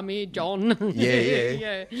shouldn't have come here, John."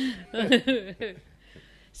 Yeah.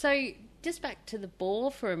 So, just back to the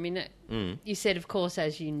boar for a minute. You said, of course,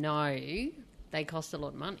 as you know, they cost a lot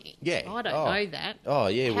of money. Yeah. I don't know that. Oh,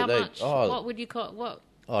 yeah. How much? What would you cost?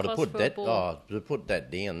 To put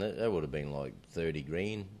that down, that would have been like 30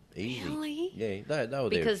 grand easy. Really? Yeah, they were there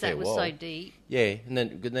because a fair that was while. so deep. Yeah, and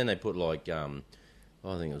then they put like I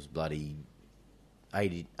think it was bloody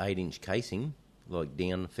 8-inch casing like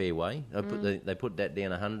down the fairway. They put that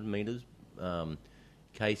down 100 metres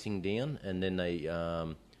casing down, and then they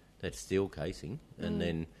that steel casing, and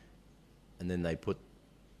then they put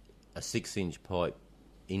a 6-inch pipe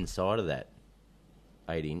inside of that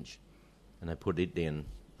 8-inch, and they put it down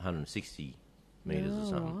 160 metres or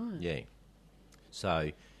something. Right. Yeah.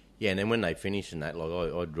 So, yeah, and then when they finish and that,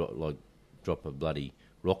 like I drop a bloody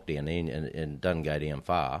rock down there, and it doesn't go down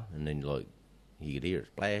far, and then like you could hear it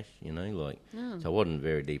splash, you know, like so it wasn't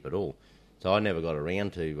very deep at all. So I never got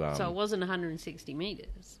around to. So it wasn't 160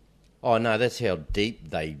 metres. Oh no, that's how deep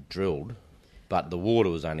they drilled, but the water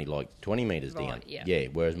was only like 20 metres down. Yeah.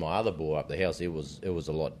 Whereas my other bore up the house, it was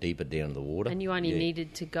a lot deeper down to the water. And you only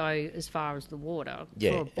needed to go as far as the water.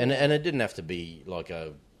 Yeah, and it didn't have to be like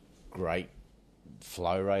a great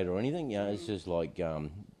flow rate or anything. You know, it's just like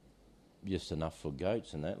just enough for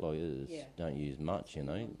goats and that. Like, don't use much. You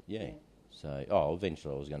know. Yeah. So,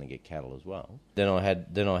 eventually I was going to get cattle as well. Then I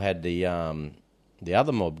had the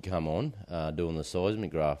other mob come on doing the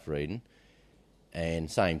seismograph reading, and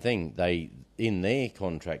same thing. They, in their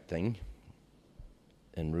contract thing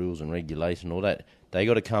and rules and regulation, all that, they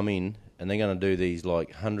got to come in and they're going to do these like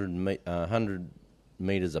 100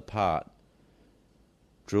 metres apart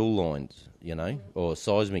drill lines, you know, or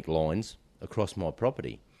seismic lines across my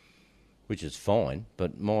property, which is fine.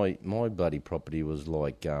 But my bloody property was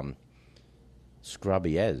like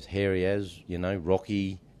scrubby as, hairy as,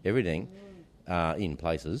 rocky, everything, in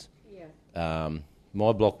places. Yeah.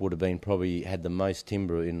 My block would have been probably had the most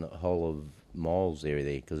timber in the whole of Miles area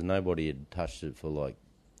there, because nobody had touched it for like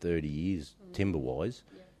 30 years, timber-wise.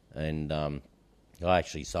 Yeah. And I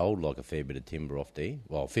actually sold like a fair bit of timber off there,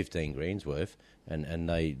 15 grand's worth, and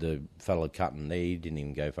the fellow cutting there, he didn't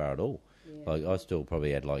even go far at all. Yeah. Like I still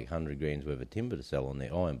probably had like 100 grand's worth of timber to sell on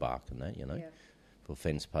there, iron bark and that, for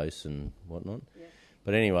fence posts and whatnot. Yeah.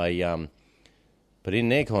 But anyway, but in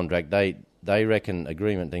their contract, they reckon,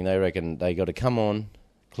 agreement thing, they reckon they got to come on,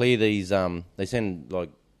 clear these, they send like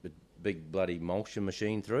a big bloody mulcher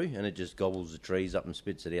machine through, and it just gobbles the trees up and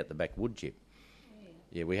spits it out the back wood chip.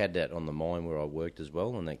 Yeah, we had that on the mine where I worked as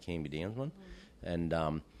well, on that Canby Downs one. And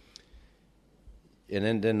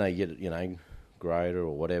then they get, grader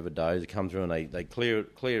or whatever dozer come through, and they clear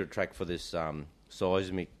a track for this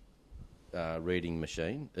seismic reading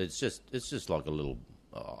machine. It's just like a little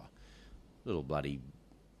bloody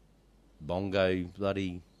bongo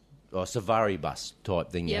safari bus type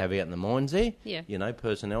thing you have out in the mines there. Yeah.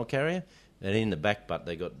 Personnel carrier. And in the back butt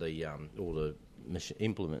they got the all the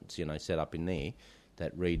implements, set up in there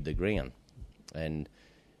that read the ground.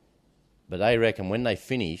 But they reckon when they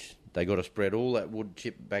finish, they got to spread all that wood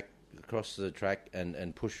chip back across the track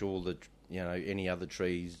and push all the, any other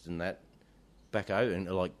trees and that back out and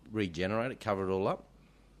like regenerate it, cover it all up.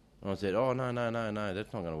 And I said, oh, no,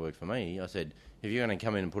 that's not going to work for me. I said, if you're going to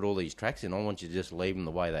come in and put all these tracks in, I want you to just leave them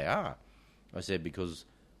the way they are. I said, because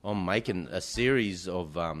I'm making a series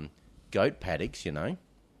of goat paddocks, I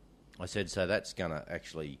said, so that's going to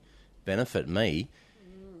actually benefit me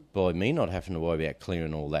by me not having to worry about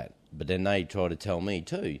clearing all that. But then they try to tell me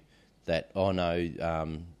too that, oh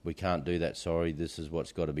no, we can't do that, sorry, this is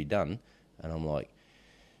what's got to be done. And I'm like,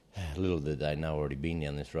 little did they know, already been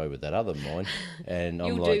down this road with that other mine. And I'm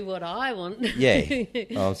You'll like, do what I want. Yeah.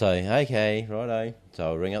 I'm saying, okay, righto. So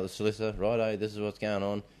I'll ring up the solicitor, righto, this is what's going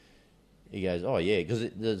on. He goes, oh yeah, because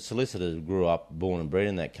the solicitors grew up, born and bred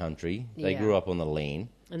in that country. They grew up on the land.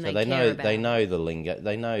 And so they know the lingo,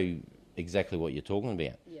 they know exactly what you're talking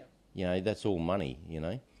about. Yeah. That's all money,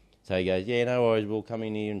 So he goes, yeah, no worries, we'll come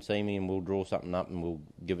in here and see me and we'll draw something up and we'll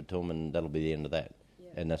give it to them and that'll be the end of that. Yeah.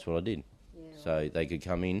 And that's what I did. Yeah, so they could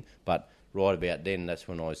come in, but right about then, that's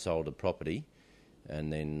when I sold the property.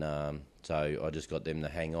 And then, so I just got them to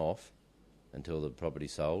hang off until the property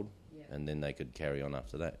sold, and then they could carry on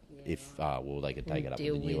after that. Yeah, if, they could take it up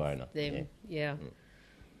with the new owner. Them. Yeah.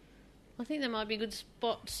 I think that might be a good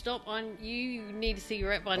spot to stop. You need a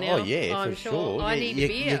cigarette by now. Oh, yeah, I'm for sure. I need a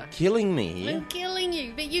beer. You're killing me here. I'm killing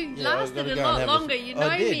you, but you lasted a lot longer. You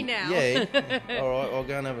know me now. Yeah. All right, I'll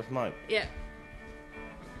go and have a smoke. Yeah.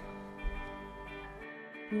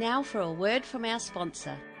 Now for a word from our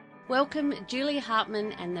sponsor. Welcome Julia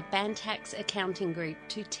Hartman and the Bantax Accounting Group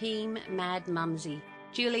to Team Mad Mumsy.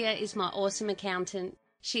 Julia is my awesome accountant.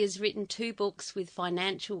 She has written 2 books with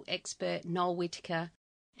financial expert Noel Whittaker,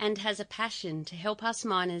 and has a passion to help us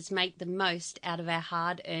miners make the most out of our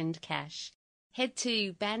hard-earned cash. Head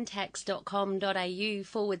to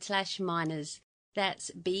bantax.com.au/miners,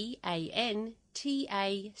 that's BANTACS,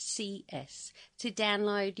 to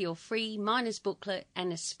download your free miners booklet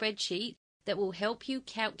and a spreadsheet that will help you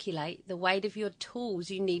calculate the weight of your tools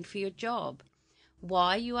you need for your job.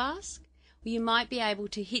 Why, you ask? Well, you might be able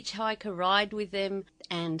to hitchhike a ride with them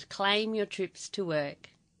and claim your trips to work.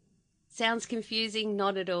 Sounds confusing?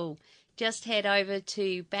 Not at all. Just head over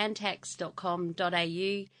to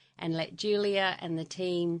bantax.com.au and let Julia and the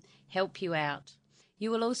team help you out.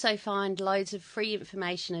 You will also find loads of free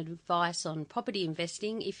information and advice on property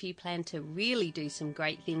investing if you plan to really do some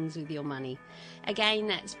great things with your money. Again,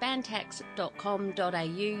 that's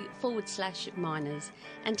bantax.com.au/miners,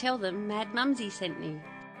 and tell them Mad Mumsy sent you.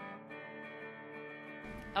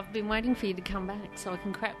 I've been waiting for you to come back so I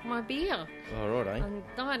can crack my beer. All right, eh? I'm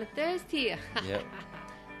dying of thirst here. Yep.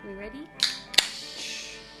 We ready?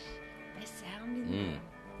 Best sound in there.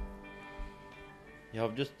 Yeah,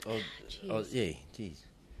 geez.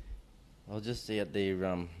 I was just out there,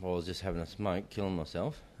 I was just having a smoke, killing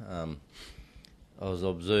myself. I was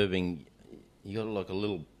observing, you got like a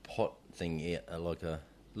little pot thing here, like a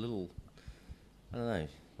little, I don't know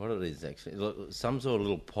what it is actually, like some sort of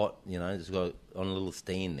little pot, it's got on a little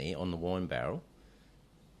stand there on the wine barrel.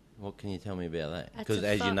 What can you tell me about that? Because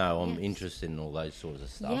as you know, I'm interested in all those sorts of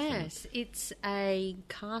stuff. Yes, it's a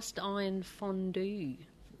cast iron fondue.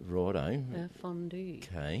 Righto. A fondue.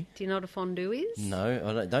 Okay. Do you know what a fondue is?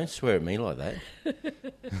 No, I don't swear at me like that.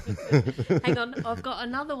 Hang on, I've got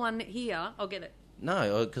another one here. I'll get it.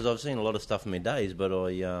 No, because I've seen a lot of stuff in my days, but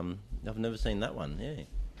I've never seen that one. Yeah.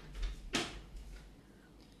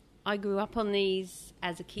 I grew up on these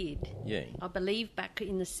as a kid. Yeah. I believe back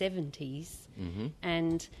in the 70s. Mm-hmm.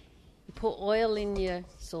 And you put oil in your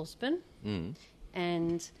saucepan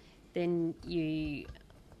and then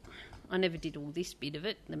I never did all this bit of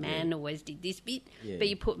it. The man always did this bit. Yeah. But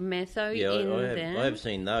you put metho in there. I have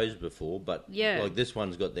seen those before, but like this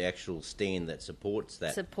one's got the actual stand that supports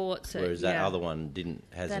that. Supports it, whereas that other one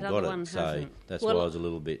hasn't got it. So that's why I was a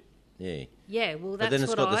little bit, Yeah, well, that's what I think. But then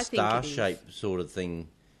it's got the star-shaped sort of thing,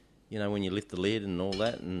 when you lift the lid and all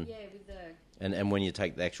that. And, with the... And when you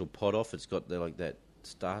take the actual pot off, it's got like that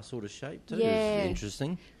star sort of shape too. Yeah. It's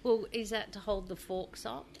interesting. Well, is that to hold the forks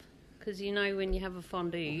up? Because when you have a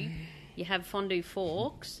fondue, you have fondue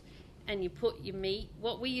forks and you put your meat.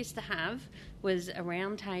 What we used to have was a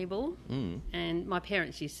round table, and my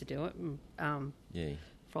parents used to do it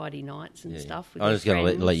Friday nights and stuff. I'm just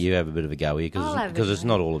going to let you have a bit of a go here because it's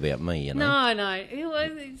not all about me, No.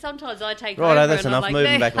 Sometimes I take right, over. That's enough. Like,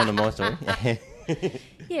 moving back onto my story.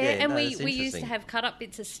 We used to have cut up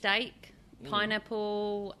bits of steak,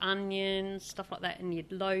 pineapple, onions, stuff like that, and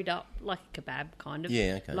you'd load up like a kebab kind of.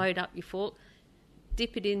 Yeah, okay. Load up your fork,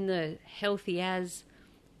 dip it in the healthy as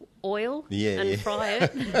oil and fry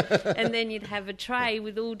it, and then you'd have a tray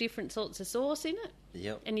with all different sorts of sauce in it.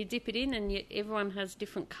 Yep. And you dip it in, and everyone has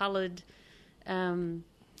different coloured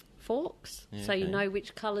forks, so you know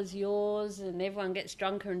which colour's yours, and everyone gets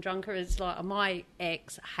drunker and drunker. It's like my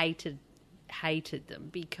ex hated them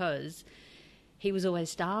because he was always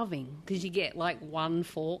starving, because you get like one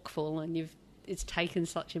forkful and it's taken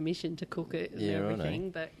such a mission to cook it and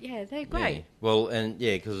everything. Right, but they're great. Yeah. Well, and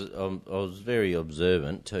because I was very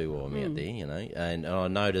observant too while I'm out there, and I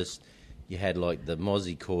noticed you had like the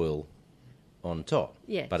mozzie coil on top,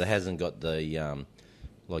 but it hasn't got the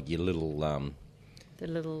like your little the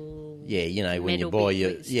little when you buy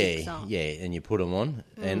your and you put them on,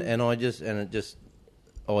 and it just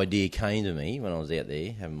idea came to me when I was out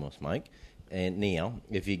there having my smoke. And now,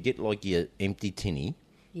 if you get like your empty tinny,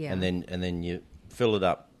 and then you fill it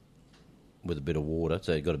up with a bit of water,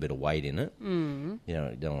 so you've got a bit of weight in it. You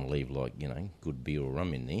don't want to leave like good beer or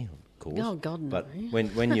rum in there, of course. Oh God, no! But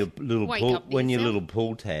when your little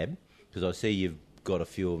pull tab, because I see you've got a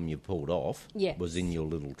few of them you pulled off, was in your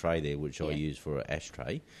little tray there, which I use for an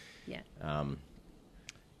ashtray. Yeah.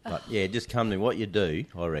 But just come to what you do,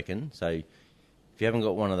 I reckon. So if you haven't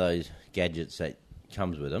got one of those gadgets that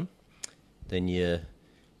comes with them, then you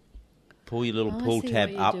pull your little pull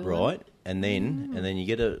tab upright, and then you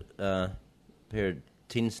get a pair of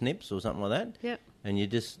tin snips or something like that. Yep. And you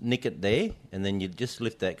just nick it there, and then you just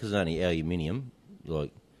lift that, because it's only aluminium.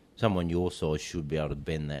 Like someone your size should be able to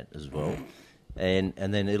bend that as well, and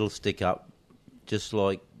then it'll stick up just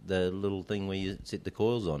like the little thing where you sit the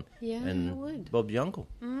coils on. Yeah, and I would. Bob's your uncle.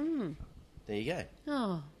 There you go.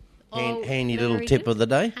 Oh. Handy little tip of the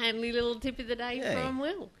day. Handy little tip of the day from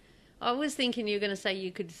Will. I was thinking you were going to say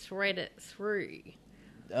you could thread it through.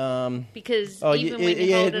 Because even when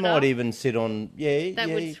you hold it might up, even sit on. That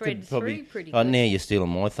would thread through pretty good. Now you're stealing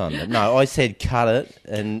my thunder. No, I said cut it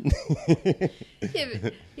and.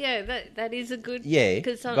 That is a good. Yeah,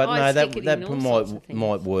 but no, that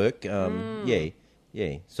might work.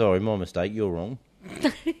 Sorry, my mistake. You're wrong.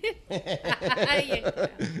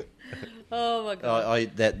 Oh my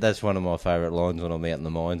God! That's one of my favourite lines when I'm out in the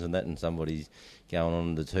mines and that, and somebody's going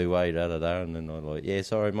on the two-way, and then I'm like,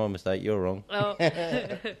 sorry, my mistake, you're wrong. Oh,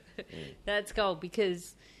 that's gold,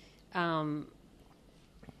 because I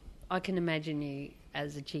can imagine you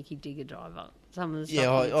as a cheeky digger driver. Some of the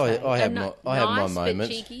stuff I have my moments. But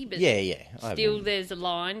cheeky, but still there's a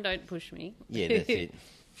line. Don't push me. Yeah, that's it.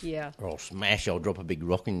 Yeah. Or I'll drop a big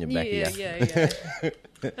rock in your back.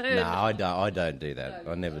 No, I don't do that.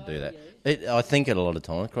 I never do that. I think it a lot of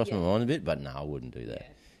times, cross my mind a bit, but no, I wouldn't do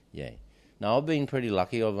that. Yeah. No, I've been pretty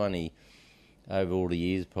lucky. I've only, over all the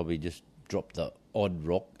years, probably just dropped the odd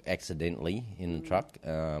rock accidentally in the truck.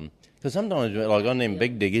 Because sometimes, like on them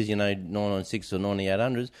big diggers, 996 or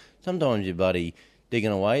 9800s, sometimes you're bloody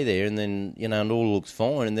digging away there, and then, it all looks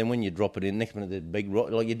fine, and then when you drop it in, next minute there's a big rock,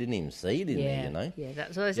 like you didn't even see it in there, Yeah,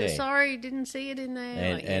 that's what I said. Sorry, didn't see it in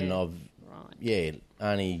there. And I've,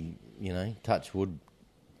 only, touch wood,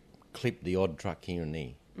 clipped the odd truck here and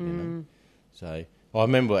there, you know. So I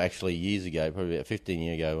remember actually years ago, probably about 15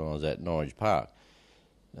 years ago, when I was at Norwich Park.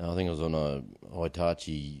 I think I was on a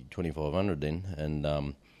Hitachi 2500 then, and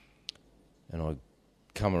I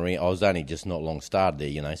come around. I was only just not long started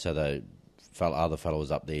there, so the other fellow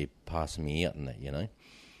was up there passing me out and that,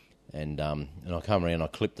 and I come around, I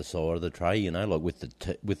clipped the side of the tray, like with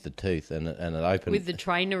the tooth, and it opened with the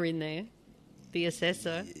trainer in there. The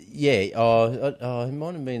assessor? Yeah, it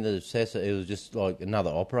might have been the assessor. It was just like another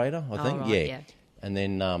operator, I think. Right, And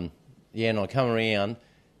then, and I come around,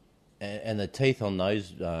 and the teeth on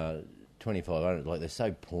those 2500, like, they're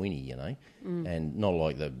so pointy, and not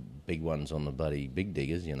like the big ones on the bloody big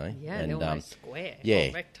diggers, Yeah, and, they're almost square, yeah,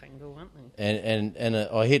 or rectangle, aren't they? And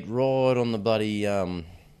I hit right on the bloody, I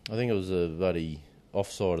think it was the bloody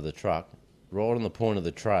offside of the truck, right on the point of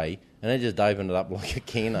the tray, and it just opened it up like a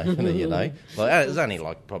can opener, Like, it was only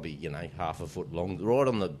like probably, half a foot long, right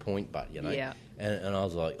on the point butt, Yeah. And I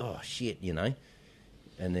was like, oh, shit,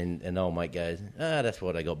 And then old mate goes, that's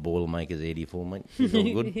what I got Boilermakers 84, mate. It's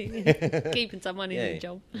all good. Keeping someone in Yeah. their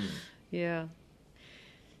job. Yeah.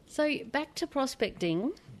 So back to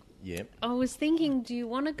prospecting. Yeah. I was thinking, do you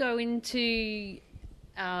want to go into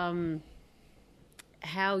how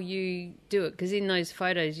you do it? Because in those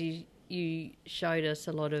photos, you showed us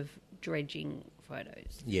a lot of dredging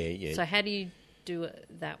photos. Yeah. So how do you do it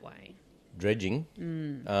that way? Dredging.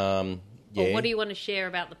 Or what do you want to share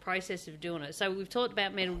about the process of doing it? So we've talked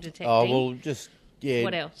about metal detecting. Oh, well, just, yeah.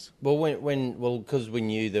 What else? Well, because we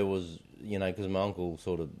knew there was, because my uncle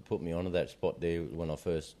sort of put me onto that spot there when I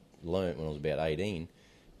first learnt, when I was about 18,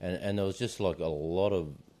 and there was just like a lot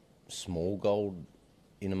of small gold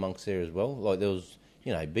in amongst there as well. Like, there was,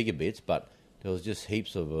 bigger bits, but there was just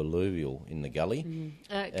heaps of alluvial in the gully.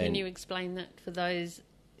 Can you explain that for those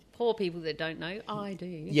poor people that don't know? I do.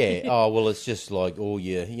 Yeah. Oh, well, it's just like all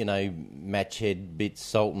your, match head bits,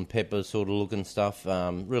 salt and pepper sort of looking stuff.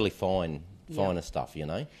 Really finer stuff,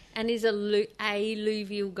 And is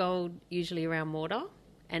alluvial gold usually around water,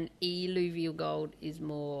 and eluvial gold is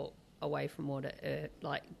more away from water,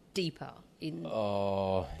 like deeper in?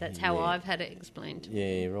 Oh, that's how I've had it explained.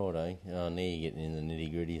 Yeah, righto. Oh, now you're getting in the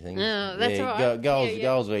nitty gritty things. No, that's right.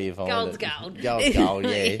 Gold's where you find Gold's it. gold. Gold's gold. Yeah,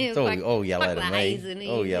 it's like, all yellow to like me.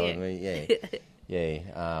 All yellow to me. Yeah,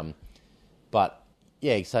 yeah. But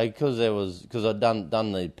yeah, so because I'd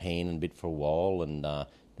done the pan and bit for a while, and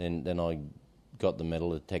then I got the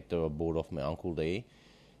metal detector I bought off my uncle there,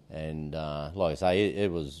 and like I say,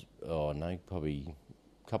 it was probably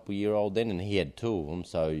couple-year-old then, and he had two of them.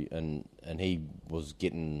 So and he was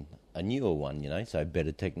getting a newer one, so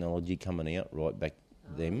better technology coming out right back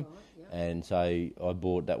then. Right, yeah. And so I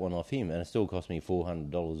bought that one off him, and it still cost me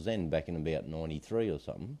 $400 then, back in about '93 or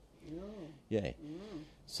something. Oh. Yeah. Mm.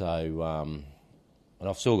 So and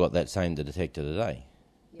I've still got that same detector today,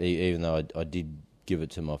 even though I did give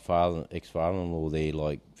it to my ex-father-in-law there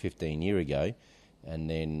like 15 years ago, and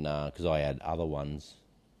then because I had other ones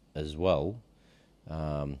as well.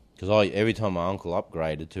 Because every time my uncle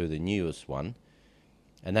upgraded to the newest one,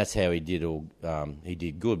 and that's how he did he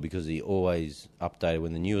did good, because he always updated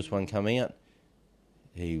when the newest one came out.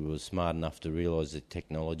 He was smart enough to realise the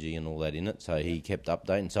technology and all that in it, so he kept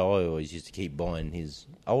updating. So I always used to keep buying his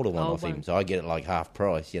older one off him, so I get it like half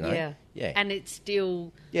price, Yeah. And it's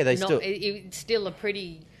still it's still a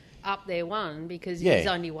pretty up there one, because he's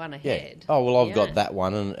only one ahead. Yeah. Oh, well, I've got that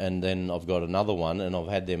one, and then I've got another one, and I've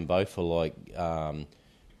had them both for like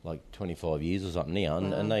 25 years or something now,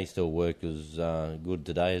 and they still work as good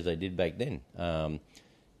today as they did back then.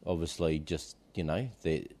 Obviously, just,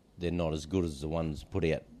 they're not as good as the ones put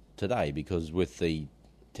out today, because with the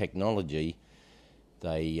technology,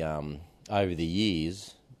 they, over the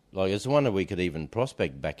years, like, it's a wonder we could even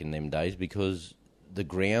prospect back in them days, because the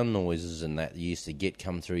ground noises and that you used to get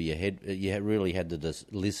come through your head, you really had to just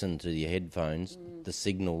listen to your headphones, the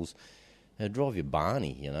signals. It'd drive you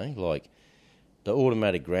barney, like the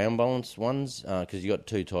automatic ground balance ones, because you got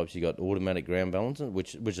two types. You got automatic ground balance,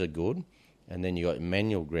 which are good, and then you got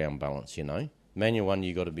manual ground balance. Manual one,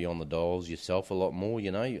 you got to be on the dials yourself a lot more.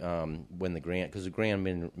 When the ground, because the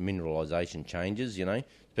ground mineralisation changes.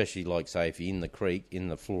 Especially like, say, if you're in the creek, in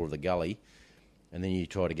the floor of the gully, and then you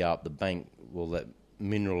try to go up the bank. Well, that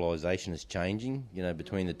mineralisation is changing,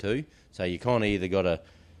 between the two. So you kind of either got to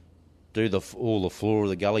do all the floor of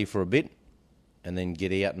the gully for a bit, and then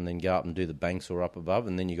get out and then go up and do the banks or up above,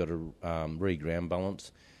 and then you got to re-ground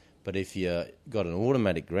balance. But if you got an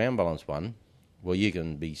automatic ground balance one, well, you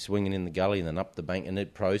can be swinging in the gully and then up the bank, and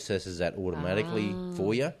it processes that automatically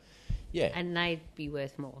for you. Yeah. And they'd be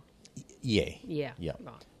worth more. Yeah. Yeah. Yeah.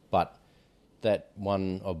 Right. But that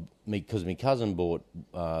one, because my cousin bought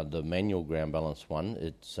the manual ground balance one.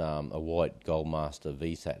 It's a white Goldmaster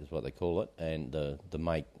VSAT is what they call it, and the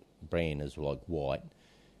make brand is like white,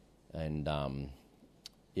 and and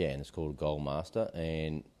it's called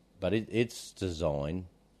Goldmaster, but it's designed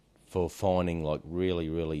for finding like really,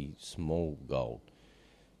 really small gold.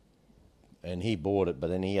 And he bought it, but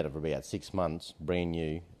then he had it for about 6 months, brand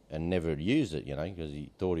new, and never used it, because he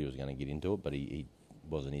thought he was going to get into it, but he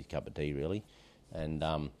wasn't his cup of tea, really. And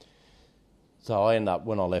so I ended up,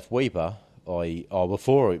 when I left Weipa,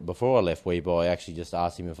 before I left Weebuy, I actually just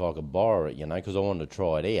asked him if I could borrow it, because I wanted to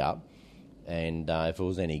try it out, and if it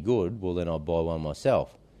was any good, well then I'd buy one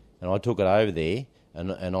myself. And I took it over there,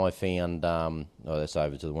 and I found that's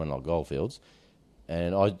over to the Wenlock Goldfields,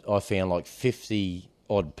 and I found like 50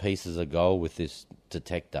 odd pieces of gold with this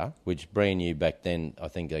detector, which brand new back then. I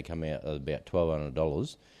think they come out at about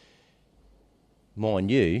 $1,200.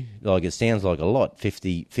 Mind you, like it sounds like a lot,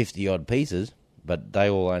 50 odd pieces, but they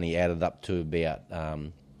all only added up to about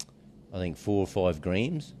I think 4 or 5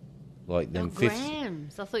 grams. Like them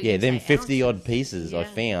grams. I thought yeah, you them 50 ounces. odd pieces I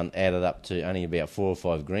found added up to only about 4 or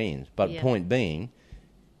 5 grams. But point being,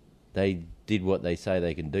 they did what they say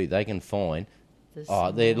they can do. They can find.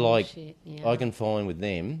 They're like shit, I can find with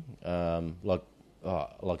them like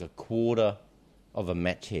a quarter of a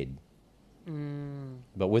match head.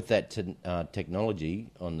 But with that technology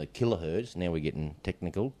on the kilohertz, now we're getting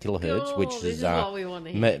technical, kilohertz, which is what we want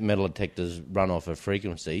to hear. Metal detectors run off of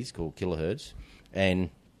frequencies called kilohertz, and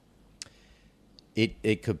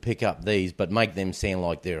it could pick up these, but make them sound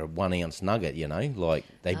like they're a 1 ounce nugget, like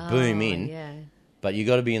they boom in. Yeah. But you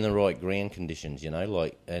got to be in the right ground conditions,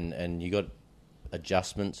 like and you got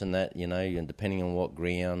adjustments and that, and depending on what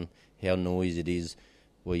ground, how noisy it is.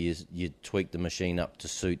 Well, you tweak the machine up to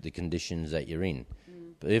suit the conditions that you're in.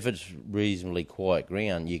 But if it's reasonably quiet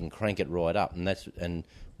ground, you can crank it right up. And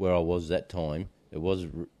where I was that time, it was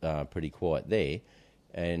pretty quiet there,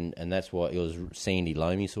 and that's why it was sandy,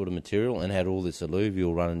 loamy sort of material, and had all this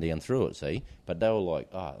alluvial running down through it. See, but they were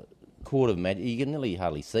like quarter of magic. You can nearly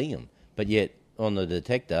hardly see them, but yet on the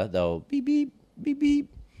detector they'll beep beep beep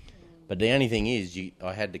beep. But the only thing is,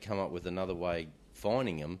 I had to come up with another way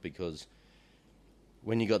finding them, because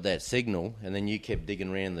when you got that signal and then you kept digging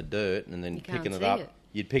around the dirt and then picking it up,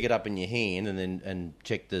 you'd pick it up in your hand and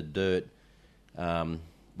check the dirt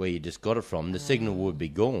where you just got it from. The signal would be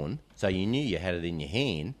gone, so you knew you had it in your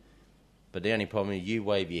hand. But the only problem is you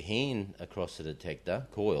wave your hand across the detector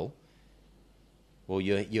coil. Well,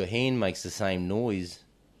 your hand makes the same noise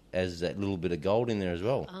as that little bit of gold in there as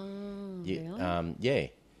well. Oh, really? Yeah.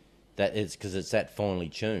 That is because it's that finely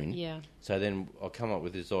tuned. Yeah. So then I come up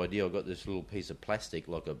with this idea. I got this little piece of plastic,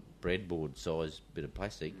 like a breadboard size bit of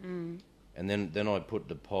plastic, and then I put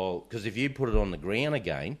the pile, because if you put it on the ground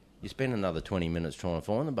again, you spend another 20 minutes trying to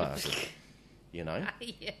find the bastard. Yeah.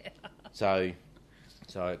 So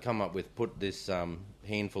I come up with put this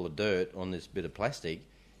handful of dirt on this bit of plastic,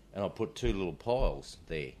 and I put 2 little piles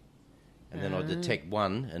there, and then I detect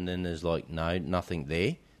one, and then there's like nothing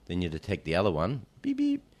there. Then you detect the other one, beep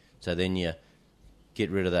beep. So then you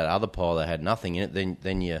get rid of that other pile that had nothing in it.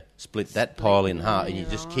 Then you split that pile in half, and you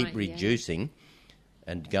just keep reducing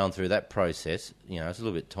and going through that process. It's a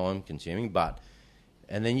little bit time consuming,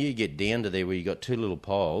 and then you get down to there where you got 2 little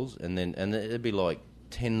piles, and it'd be like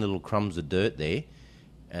 10 little crumbs of dirt there,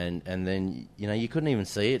 and then you couldn't even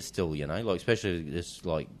see it still. Like especially if it's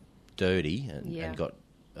like dirty and got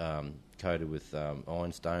coated with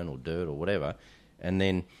ironstone or dirt or whatever, and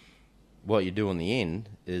then what you do on the end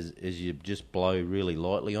is you just blow really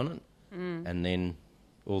lightly on it, and then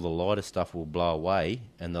all the lighter stuff will blow away,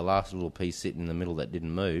 and the last little piece sitting in the middle that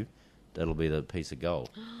didn't move, that'll be the piece of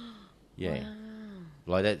gold. Yeah. Wow.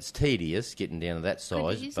 Like, that's tedious, getting down to that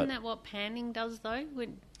size. But isn't that what panning does, though,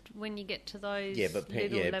 when you get to those levels?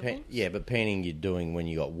 But panning you're doing when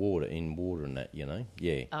you got water and that,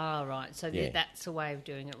 Yeah. Oh, right. So that's a way of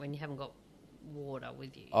doing it when you haven't got water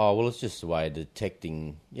with you. Oh, well, it's just a way of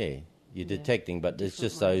detecting, You're detecting, but it's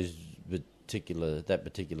just that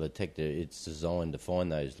particular detector. It's designed to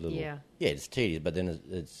find those little. Yeah, it's tedious, but then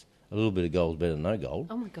it's a little bit of gold's better than no gold.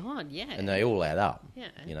 Oh my God, yeah. And they all add up. Yeah.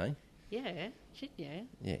 Yeah. Shit, yeah.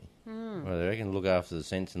 Yeah. Well, they reckon look after the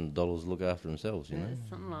cents and the dollars look after themselves.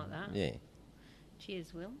 Something like that. Yeah.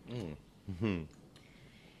 Cheers, Will. Mm-hmm.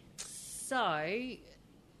 So,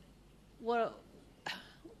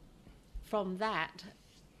 from that.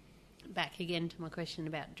 Back again to my question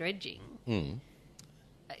about dredging.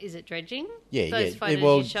 Is it dredging? Yeah, Those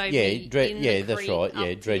photos you showed me in the that's creek right. Yeah, up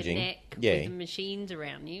to dredging. your neck with the machines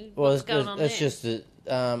around you. Well, What's going on there? It's just that.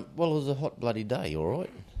 It was a hot bloody day. All right.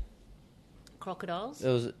 Crocodiles. It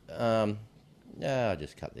was. I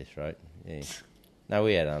just cut this throat. Yeah. No,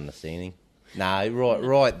 we had an understanding. No,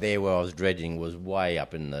 right there where I was dredging was way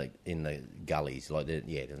up in the gullies. Like, there's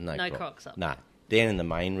no crocs up. No, down in the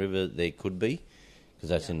main river there could be. Because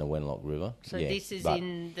that's in the Wenlock River. So this is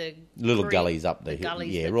in the little gullies up the hill.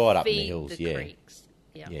 Yeah, right up in the hills. The creeks.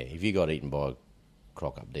 Yeah. If you got eaten by a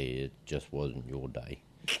croc up there, it just wasn't your day.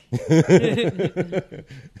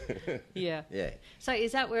 Yeah. Yeah. So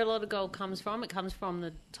is that where a lot of gold comes from? It comes from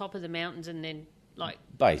the top of the mountains and then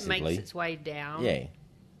basically makes its way down. Yeah.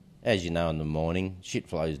 as you know, in the mining, shit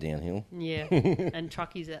flows downhill. Yeah, and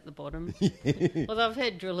truckies at the bottom. Although I've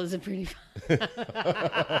heard drillers are pretty fun.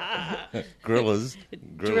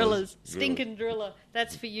 Drillers. Stinking driller.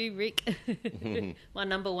 That's for you, Rick. My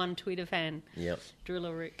number one Twitter fan. Yep.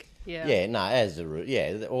 Driller Rick. Yeah. Yeah, no, as the route.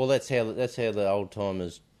 Yeah, well, that's how the old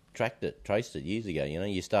timers traced it years ago. You know,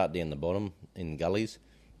 you start down the bottom in gullies,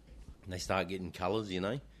 and they start getting colours. You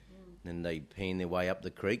know, then they pan their way up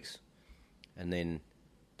the creeks, and then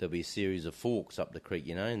there'll be a series of forks up the creek.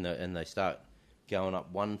 You know, and they start going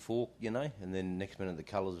up one fork. You know, and then next minute the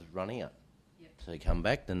colours run out. Yep. So they come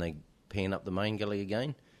back, then they pan up the main gully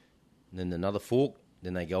again, and then another fork.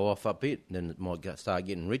 Then they go off up it. Then it might start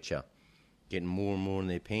getting richer. Getting more and more in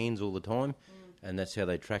their pans all the time, and that's how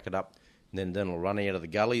they track it up. And then it'll run out of the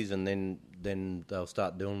gullies, and then they'll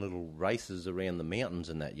start doing little races around the mountains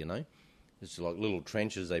and that, you know. It's like little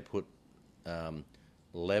trenches they put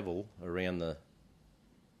level around the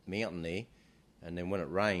mountain there, and then when it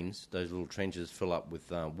rains, those little trenches fill up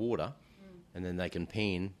with water, and then they can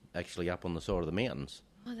pan actually up on the side of the mountains.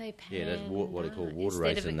 Oh, they pan. Yeah, that's what they call water Instead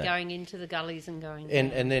race of and it that. going into the gullies and going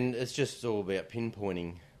And then it's just all about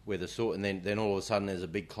pinpointing where the sort, and then all of a sudden there's a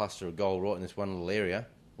big cluster of gold right in this one little area.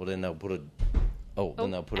 Well, then they'll put I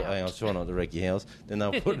was trying not to wreck your house. Then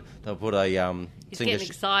they'll put a He's getting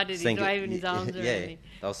excited. He's waving his arms around me.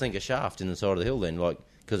 They'll sink a shaft in the side of the hill then, like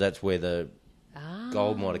because that's where the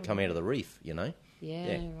gold might have come out of the reef. You know.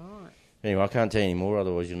 Yeah, right. Anyway, I can't tell you any more.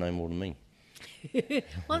 Otherwise, you'll know more than me.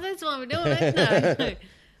 Well, that's why we're doing it.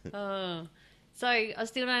 No. So I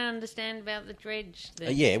still don't understand about the dredge.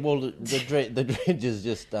 Yeah, well, the dredge is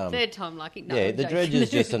just third time lucky. No, yeah, the dredge is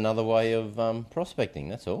just another way of prospecting.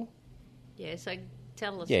 That's all. Yeah, so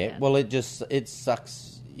tell us. Yeah, about well, it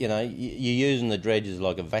sucks. You know, you're using the dredge as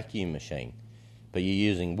like a vacuum machine, but you're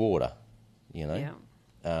using water. You know.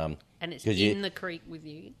 Yeah. And it's in the creek with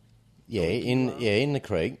you. Yeah, in the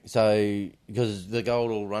creek. So because the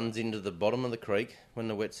gold all runs into the bottom of the creek when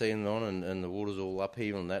the wet season's on, and the water's all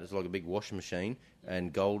upheaval and that, it's like a big washing machine.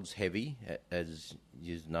 And gold's heavy, as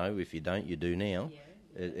you know. If you don't, you do now.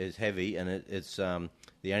 Yeah. It's heavy, and it's the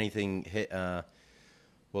only thing.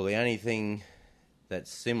 The only thing that's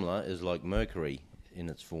similar is like mercury in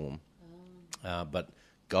its form, but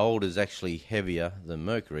gold is actually heavier than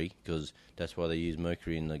mercury because that's why they use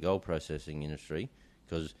mercury in the gold processing industry.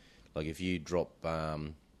 Because like if you drop a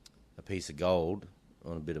piece of gold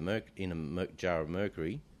on a bit of jar of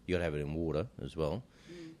mercury, you got to have it in water as well.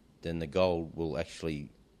 Then the gold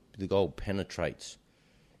penetrates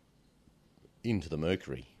into the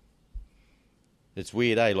mercury. It's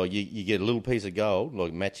weird, eh? Like you get a little piece of gold,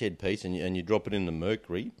 like a match head piece, and you drop it in the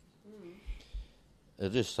mercury.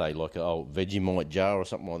 It'll just say like an old Vegemite jar or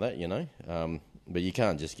something like that, you know. But you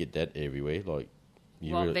can't just get that everywhere. Like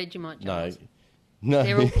Vegemite jars? No.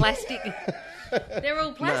 They're all plastic. They're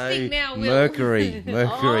all plastic now, Will. Mercury.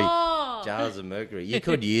 Oh. Jars of mercury. You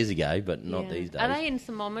could years ago, but not these days. Are they in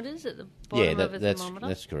thermometers at the bottom of a thermometer?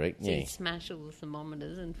 That's correct. So yeah. you smash all the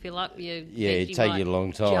thermometers and fill up your it take you a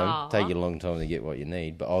long time. Jar. Take you a long time to get what you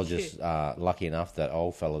need. But I was just lucky enough that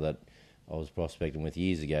old fella that I was prospecting with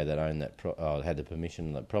years ago that owned that had the permission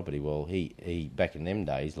of that property. Well, he back in them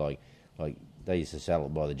days, like they used to sell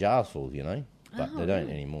it by the jars full, you know, but they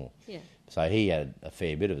don't anymore. Yeah. So he had a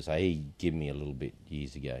fair bit of it. So he gave me a little bit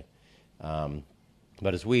years ago.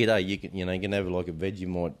 But it's weird, eh? You can have like a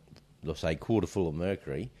Vegemite, let's say quarter full of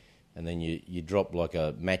mercury, and then you drop like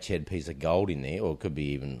a match head piece of gold in there, or it could be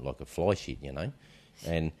even like a fly shit, you know,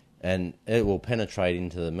 and it will penetrate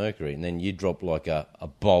into the mercury, and then you drop like a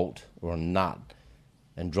bolt or a nut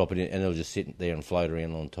and drop it in, and it'll just sit there and float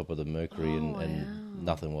around on top of the mercury, and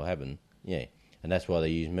nothing will happen. Yeah, and that's why they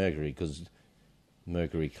use mercury, because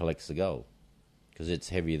mercury collects the gold. Because it's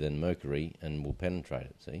heavier than mercury and will penetrate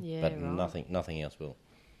it, see? Yeah, but right. nothing else will.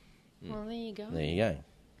 Well, there you go. There you go.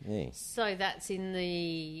 Yeah. So that's in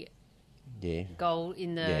the gold,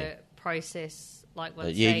 in the Yeah. process, like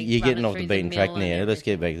once You're getting off the beaten track now. Let's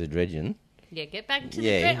get back to the dredging. Yeah, get back to the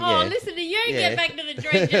Yeah, dredging. Oh, yeah. listen to you, Yeah. get back to the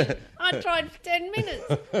dredging. I tried for 10 minutes.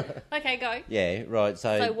 Okay, go. Yeah, right.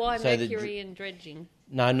 So why mercury and dredging?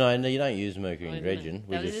 No, you don't use mercury in dredging.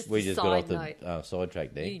 We just got off the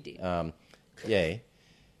sidetrack there. You did. Yeah.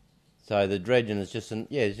 So the dredging is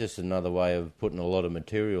it's just another way of putting a lot of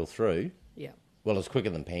material through. Yeah. Well, it's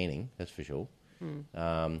quicker than panning, that's for sure.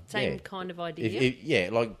 Same kind of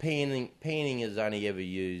idea. Like panning is only ever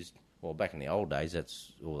used, well, back in the old days,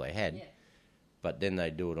 that's all they had. Yeah. But then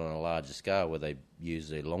they do it on a larger scale where they use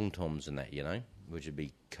their long toms and that, you know, which would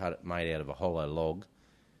be made out of a hollow log,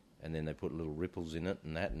 and then they put little ripples in it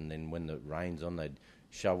and that, and then when the rain's on, they'd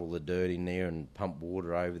shovel the dirt in there and pump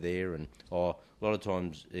water over there. And a lot of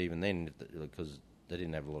times, even then, because they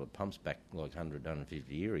didn't have a lot of pumps back like 100,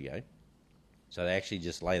 150 years ago, so they actually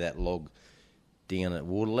just lay that log down at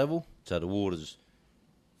water level, so the water's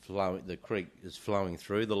flowing, the creek is flowing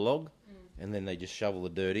through the log, and then they just shovel the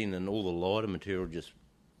dirt in, and all the lighter material just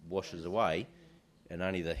washes away, and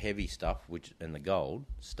only the heavy stuff, and the gold,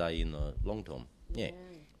 stay in the long tom. Yeah,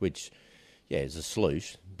 which, it's a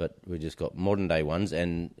sluice, but we just got modern day ones,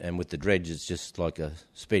 and with the dredge, it's just like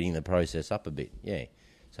speeding the process up a bit. Yeah,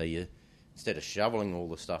 so instead of shoveling all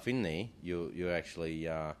the stuff in there, you're actually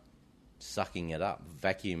sucking it up,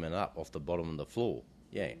 vacuuming it up off the bottom of the floor.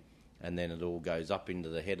 Yeah, and then it all goes up into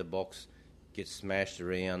the header box, gets smashed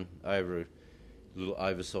around over a little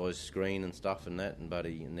oversized screen and stuff and that, and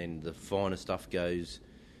then the finer stuff goes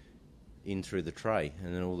in through the tray,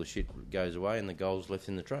 and then all the shit goes away and the gold's left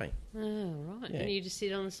in the tray. Oh, right. Yeah. And you just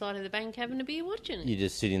sit on the side of the bank having a beer watching it? You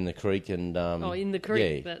just sit in the creek and... in the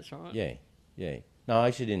creek, that's right. Yeah. No, I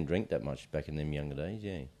actually didn't drink that much back in them younger days,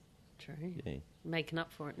 yeah. True. Yeah. Making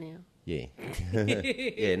up for it now. Yeah.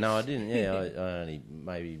 Yeah, no, I didn't. Yeah, I only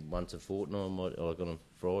maybe once a fortnight, like on a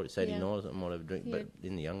Friday, Saturday night or something, I might have a drink. But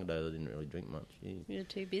in the younger days, I didn't really drink much. Yeah. You're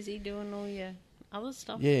too busy doing all your other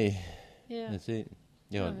stuff. Yeah. Yeah. That's it.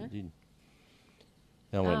 Yeah, All right. I did.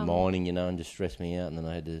 I went mining, and just stressed me out, and then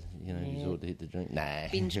I had to, resort to hit the drink. Nah.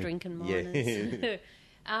 Binge drinking miners.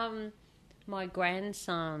 Yeah. My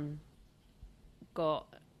grandson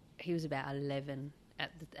he was about 11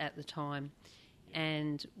 at the time,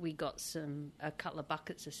 and we got a couple of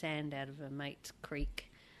buckets of sand out of a mate's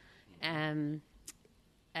creek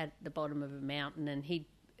at the bottom of a mountain, and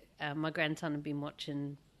my grandson had been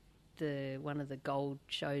watching one of the gold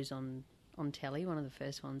shows on telly, one of the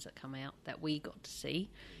first ones that come out that we got to see,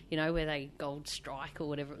 where they gold strike or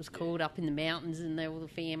whatever it was called, up in the mountains, and there were the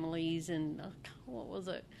families, and what was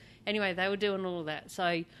it? Anyway, they were doing all of that.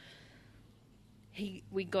 So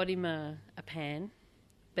we got him a pan,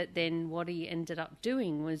 but then what he ended up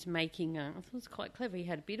doing was making I thought it was quite clever. He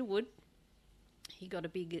had a bit of wood. He got a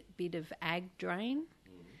big bit of ag drain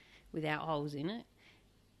without holes in it.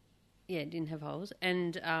 Yeah, it didn't have holes.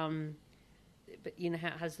 And but you know how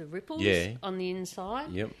it has the ripples on the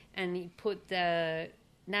inside? Yep. And he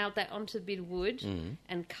nailed that onto the bit of wood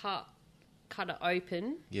and cut it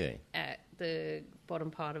open at the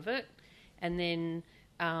bottom part of it, and then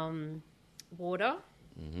water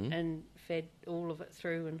and fed all of it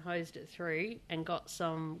through and hosed it through and got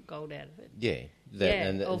some gold out of it. Yeah.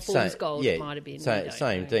 Or fool's gold might have been.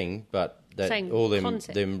 Same thing, but same all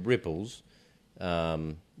concept. them ripples,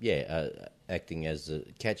 acting as a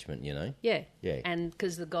catchment, Yeah. Yeah. And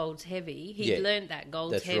because the gold's heavy, he learnt that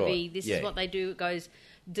gold's That's heavy. right. This is what they do. It goes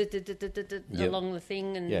along the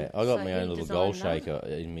thing. And I got my own little gold shaker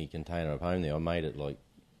in my container at home there. I made it when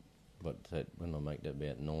I make that,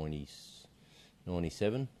 about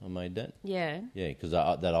 97, I made that. Yeah. Yeah, because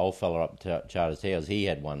that old fella up Charters Towers, he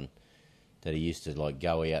had one that he used to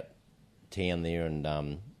go out town there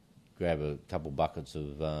and grab a couple buckets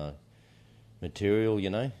of material,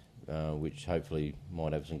 which hopefully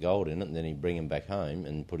might have some gold in it, and then he'd bring them back home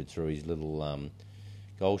and put it through his little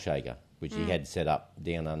gold shaker, which he had set up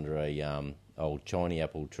down under a old Chinese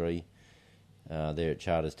apple tree there at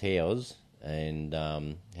Charters Towers,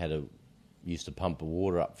 and used to pump the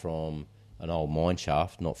water up from an old mine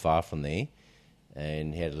shaft not far from there,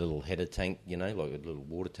 and he had a little header tank, like a little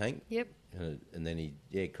water tank. Yep. And then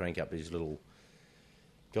he'd crank up his little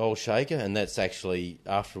gold shaker, and that's actually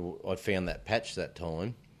after I'd found that patch that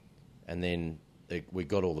time, and then we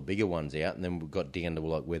got all the bigger ones out, and then we got down to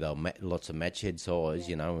where they were lots of match head size,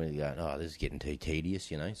 and we go, this is getting too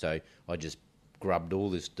tedious, So I just grubbed all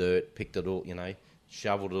this dirt, picked it all,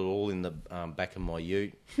 shoveled it all in the back of my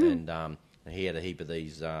ute, and he had a heap of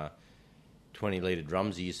these 20-litre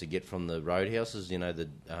drums he used to get from the roadhouses, the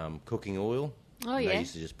cooking oil. Oh, and yeah. They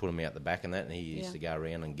used to just put them out the back and that, and he used to go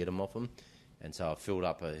around and get them off them. And so I filled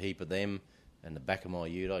up a heap of them, and the back of my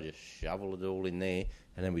ute, I just shoveled it all in there,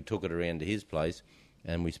 and then we took it around to his place,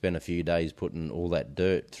 and we spent a few days putting all that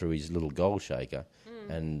dirt through his little gold shaker,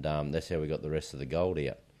 and that's how we got the rest of the gold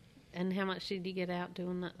out. And how much did you get out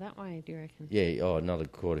doing that way, do you reckon? Yeah, another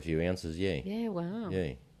quite a few ounces, yeah. Yeah, wow.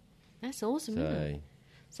 Yeah. That's awesome, isn't it?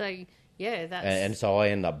 So, yeah, that's... And so I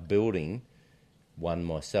ended up building one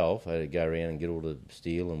myself. I had to go around and get all the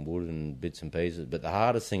steel and wood and bits and pieces. But the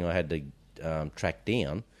hardest thing I had to track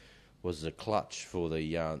down was the clutch for the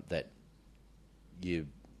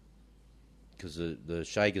because the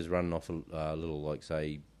shaker's running off a little,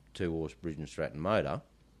 say, 2-horse Bridge and Stratton motor,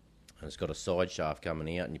 and it's got a side shaft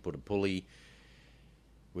coming out, and you put a pulley,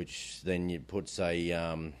 which then you put, say,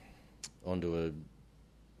 onto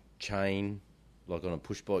chain, like on a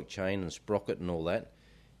push bike chain and sprocket and all that,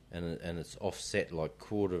 and it's offset like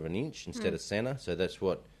 1/4 of an inch instead of centre, so that's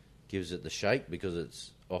what gives it the shake because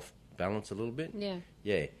it's off balance a little bit. Yeah.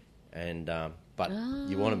 Yeah, and but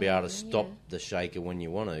you want to be able to stop the shaker when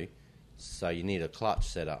you want to, so you need a clutch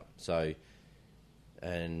set up. So,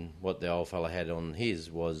 and what the old fella had on his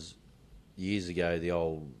was years ago, the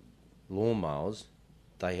old lawnmowers,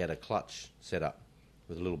 they had a clutch set up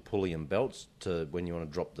with a little pulley and belts to when you want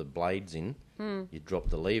to drop the blades in, you drop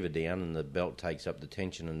the lever down and the belt takes up the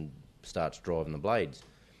tension and starts driving the blades.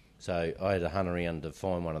 So I had to hunt around to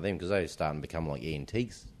find one of them because they were starting to become like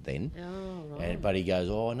antiques then. Oh, right. But he goes,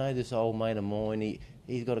 I know this old mate of mine,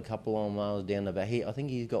 he's got a couple of lawnmowers down the back. I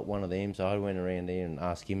think he's got one of them, so I went around there and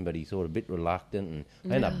asked him, but he thought a bit reluctant, and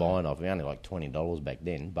I ended up buying off him, only like $20 back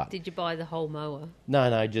then. But Did you buy the whole mower?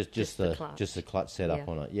 No, just the clutch set up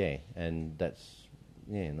on it, and that's...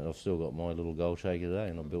 Yeah, and I've still got my little gold shaker today,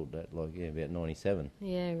 and I built that about 97.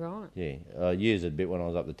 Yeah, right. Yeah, I used it a bit when I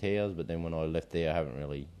was up the towers, but then when I left there, I haven't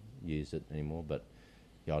really used it anymore. But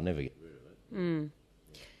yeah, I'll never get rid of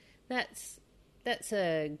it. That's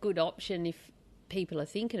a good option if people are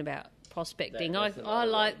thinking about prospecting. I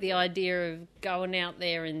like the idea of going out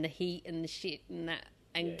there in the heat and the shit and that,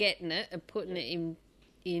 and getting it and putting it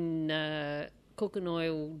in cooking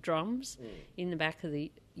oil drums in the back of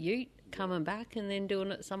the ute, coming back and then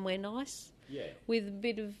doing it somewhere nice with a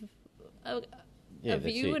bit of a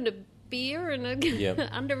view and a beer and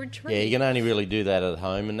under a tree. Yeah, you can only really do that at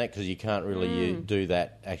home and that because you can't really do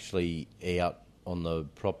that actually out on the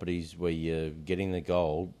properties where you're getting the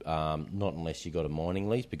gold, not unless you got a mining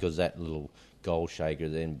lease, because that little gold shaker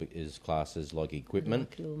then is classed as like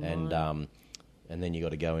equipment, and then you got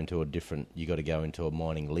to go into a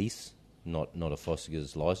mining lease. Not a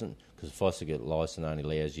Fossiger's license, because Fossiger license only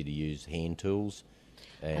allows you to use hand tools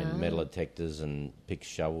and metal detectors and picks,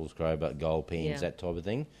 shovels, crowbar, gold pans, that type of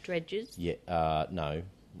thing. Dredges? Yeah, no,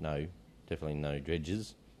 definitely no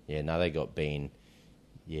dredges. Yeah, no, they got banned.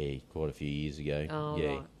 Yeah, quite a few years ago. Oh,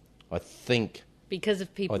 yeah, right. I think because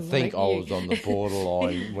of people. I think like I you. was on the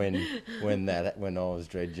borderline when I was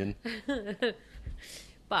dredging.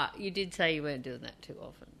 But you did say you weren't doing that too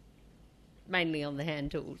often, mainly on the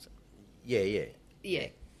hand tools. Yeah.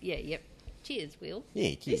 Yep. Cheers, Will.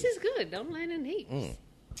 Yeah, cheers. This is good. I'm learning heaps.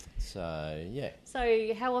 So, yeah.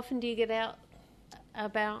 So, how often do you get out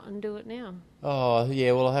about and do it now? Oh,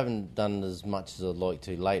 yeah, well, I haven't done as much as I'd like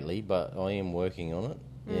to lately, but I am working on it.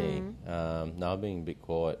 Yeah. No, I've been a bit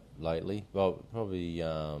quiet lately. Well, probably,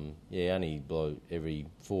 only every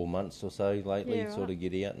 4 months or so lately, sort of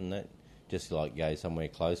get out and that. Just like go somewhere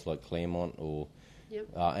close, like Claremont or... Yep.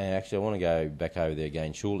 And actually, I want to go back over there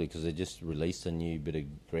again shortly because they just released a new bit of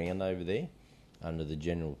ground over there under the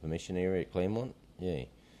general permission area at Claremont. Yeah,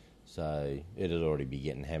 so it'll already be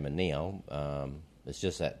getting hammered now. It's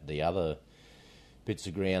just that the other bits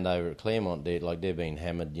of ground over at Claremont, they've been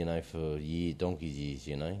hammered, for donkey's years,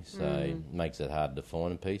 So it makes it hard to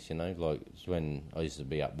find a piece, Like it's when I used to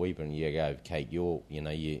be up Weeper, you go over Cape York,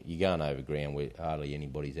 you're going over ground where hardly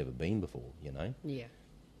anybody's ever been before, Yeah.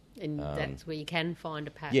 And that's where you can find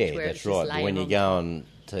a patch. Yeah, where that's it's right. Just But when laying you're on going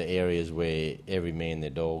to areas where every man their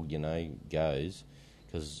dog, goes,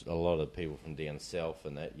 because a lot of people from down south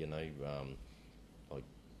and that, like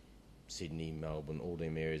Sydney, Melbourne, all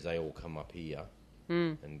them areas, they all come up here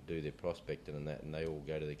and do their prospecting and that, and they all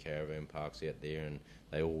go to the caravan parks out there and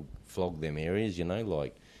they all flog them areas,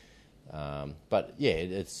 But yeah,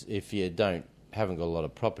 it's if you haven't got a lot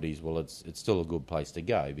of properties, well, it's still a good place to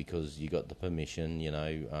go because you got the permission,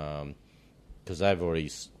 because they've already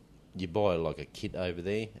you buy like a kit over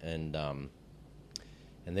there, and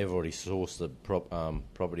they've already sourced the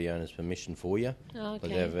property owner's permission for you. Okay. But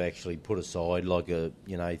they've actually put aside like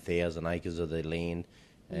 1,000 acres of their land,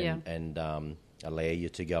 and allow you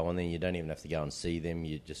to go on there. You don't even have to go and see them.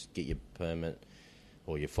 You just get your permit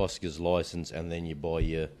or your Fossiger's license, and then you buy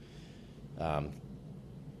your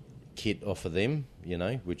kit off of them,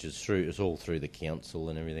 which is it's all through the council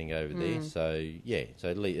and everything over there. So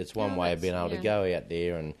it's one way of being able to go out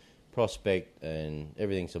there and prospect, and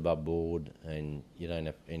everything's above board, and you don't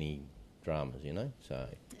have any dramas, So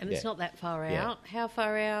it's not that far out. How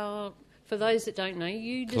far out? For those that don't know,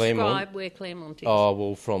 you Claremont. describe where Claremont is. Oh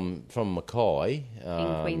well, from Mackay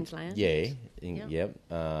in Queensland. Yeah.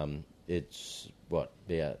 It's about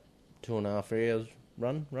 2.5 hours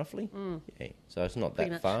run roughly. Yeah, so it's not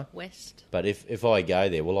Pretty that far west. But if I go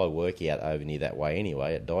there, well, I work out over near that way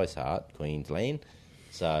anyway at Dysart, Queensland.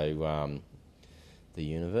 So the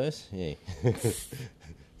universe, yeah.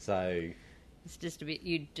 So It's just a bit.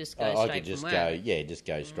 You'd just go I straight could just from go, work. just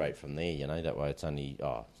go straight from there. You know, that way it's only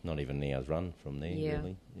it's not even an hour's run from there. Yeah.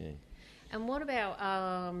 Really. Yeah. And what about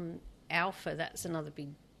Alpha? That's another big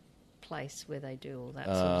place where they do all that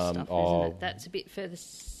sort of stuff, isn't it? That's a bit further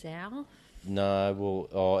south. No,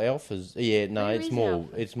 well, Alpha's Where it's is more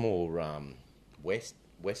Alpha? it's more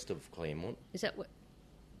west of Claremont. Is that what?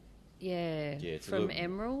 Yeah, Yeah, it's a from little-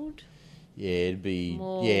 Emerald. Yeah, it'd be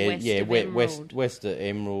More west of Emerald. west of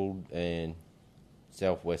Emerald and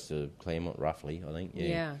southwest of Claremont, roughly. I think.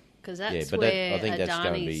 Yeah, because that's yeah, but where I think that's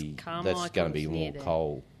going to Adani's be Carmichael's more near there.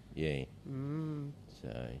 coal. Yeah.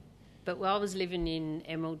 So But I was living in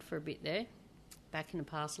Emerald for a bit there, back in a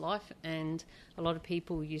past life, and a lot of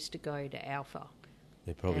people used to go to Alpha.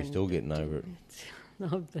 they're probably And- still getting over it.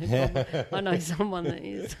 No, I know someone that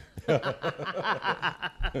is.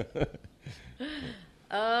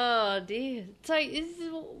 Oh dear. So,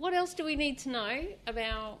 what else do we need to know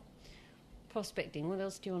about prospecting? What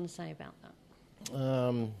else do you want to say about that?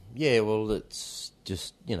 Yeah, well, it's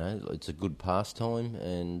just it's a good pastime,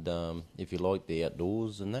 and if you like the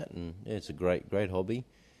outdoors and that, and yeah, it's a great hobby,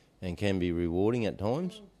 and can be rewarding at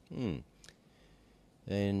times.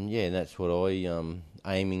 And yeah, that's what I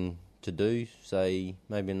aiming to do. Say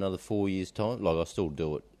maybe another 4 years time. Like I still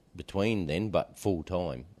do it between then, but full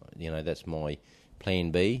time. That's my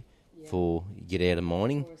plan B for get out of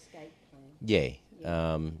mining. Or escape plan? Yeah.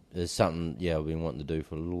 There's something, I've been wanting to do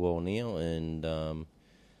for a little while now, and, I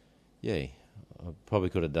probably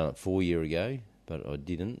could have done it 4 years ago, but I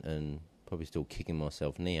didn't, and probably still kicking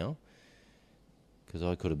myself now, because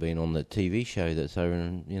I could have been on the TV show that's over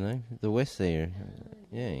in, the west there.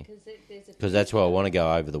 Yeah. Because that's why I want to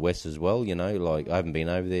go over the west as well, like I haven't been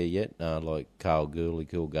over there yet, like Carl Gurley,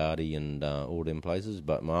 Kilgardy and all them places,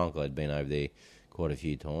 but my uncle had been over there quite a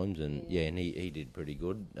few times, and and he did pretty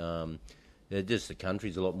good. Just the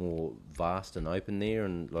country's a lot more vast and open there,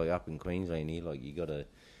 and like up in Queensland here, like you got a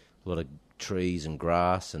lot of trees and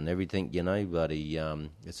grass and everything, but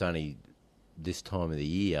it's only this time of the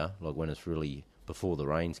year, like when it's really before the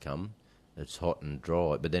rains come, it's hot and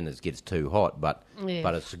dry, but then it gets too hot, but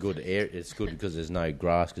it's a good air. It's good because there's no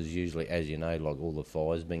grass, because usually, as you know, like all the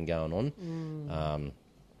fire's been going on.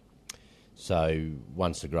 So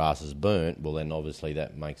once the grass is burnt, well then obviously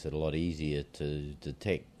that makes it a lot easier to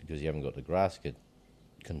detect, because you haven't got the grass to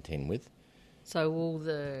contend with. So all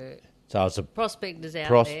the So it's a prospectors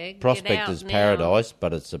out there, prospector's get out paradise,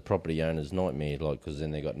 but it's a property owner's nightmare, like, because then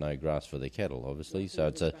they got no grass for their cattle, obviously. So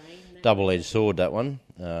it's a double-edged sword, that one.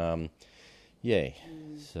 So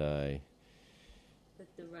But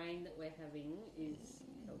the rain that we're having is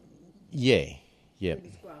yep.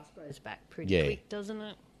 this grass grows back pretty quick, doesn't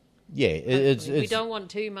it? Yeah, it's we don't want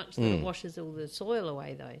too much that it washes all the soil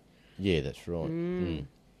away, though. Yeah, that's right.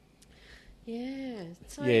 Yeah.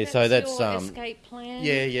 So Yeah, that's so that's, your escape plan.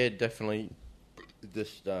 Yeah, definitely.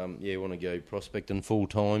 Just want to go prospecting full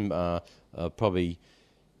time. Probably,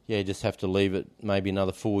 just have to leave it maybe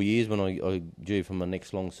another 4 years when I due for my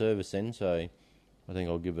next long service. Then, so I think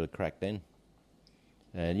I'll give it a crack then.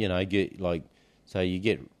 And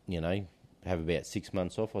have about 6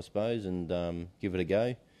 months off, I suppose, and give it a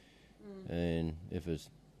go. And if it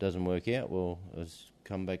doesn't work out, well, I'll just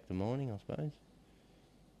come back to mining, I suppose.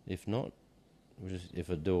 If not, if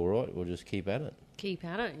I do all right, we'll just keep at it. Keep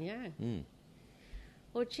at it, yeah.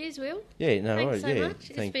 Well, cheers, Will. Yeah, no Thanks worries. so much.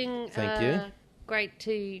 It's been thank you. Great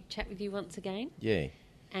to chat with you once again. Yeah.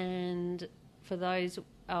 And for those,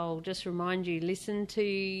 I'll just remind you, listen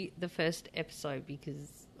to the first episode,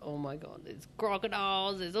 because, oh my God, there's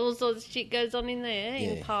crocodiles, there's all sorts of shit goes on in there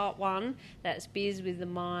in part 1. That's Beers with the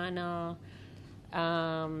Miner.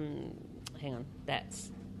 Hang on,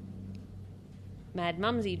 that's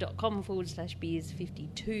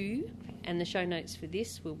madmumsy.com/beers52, and the show notes for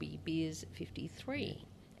this will be beers 53.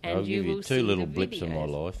 And I'll give you will 2 see little the blips in my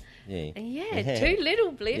videos. life. Yeah. Yeah, 2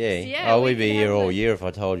 little blips. Yeah. Yeah, We'd be could here have all a- year if I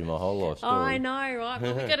told you my whole life story. I know, right?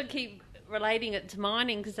 But we've got to keep relating it to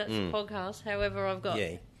mining, because that's the podcast. However, I've got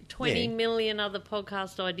 20 million other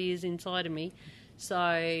podcast ideas inside of me. So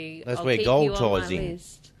That's I'll where keep gold you on my ties in.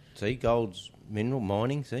 list. See, gold's mineral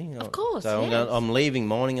mining, see? Of course, So yes. I'm leaving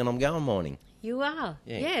mining and I'm going mining. You are.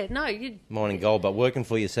 Yeah. Yeah, no, you. Mining gold, but working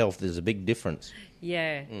for yourself, there's a big difference.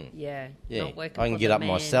 Yeah. Yeah. Not working I can for get the up man.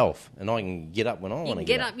 myself, and I can get up when I You want can to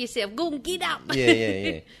get up yourself. Go and get up.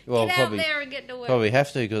 Yeah. Well, get probably, out there and get to work. Probably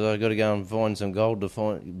have to, because I've got to go and find some gold to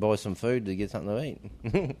buy some food to get something to eat.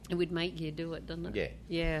 It would make you do it, doesn't it? Yeah.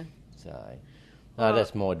 Yeah. So, Well-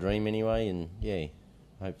 that's my dream anyway, and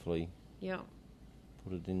hopefully Yeah.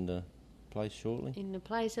 put it into place shortly. In the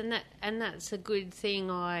place, and that's a good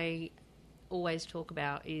thing I always talk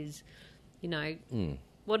about is,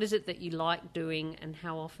 what What is it that you like doing, and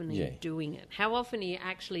how often are you doing it? How often are you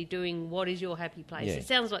actually doing what is your happy place? Yeah. It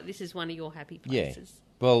sounds like this is one of your happy Yeah. places.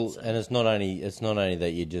 Well, and it's not only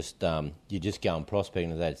that you just go and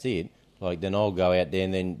prospecting and that's it. Like then I'll go out there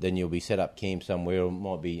and then you'll be set up camp somewhere, or it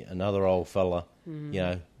might be another old fella, you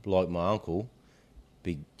know, like my uncle,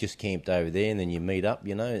 be just camped over there, and then you meet up,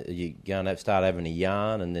 you know, you go and start having a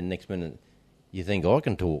yarn, and then next minute you think I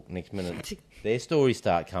can talk. Next minute their stories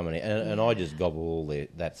start coming in, and I just gobble all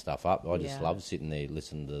that stuff up. I just love sitting there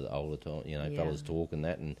listening to the older fellas talk and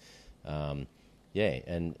that, and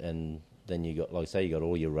and then you got, like I say, you got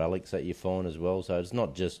all your relics that you find as well. So it's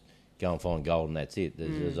not just go and find gold and that's it.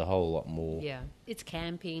 There's a whole lot more. Yeah, it's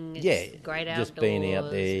camping. It's great outdoors. Just being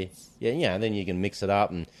out there. And then you can mix it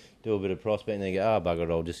up and do a bit of prospecting, and then you go, bugger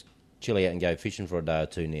it, I'll just chill out and go fishing for a day or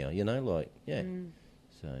two now. You know, like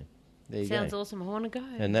So there you go. Sounds awesome. I want to go.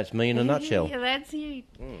 And that's me in a nutshell. Yeah, that's you.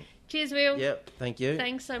 Cheers, Will. Yep, thank you.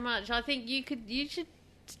 Thanks so much. I think you should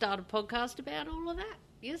start a podcast about all of that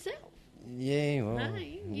yourself. Yeah, well, no,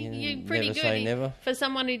 you're pretty never good. Say never. For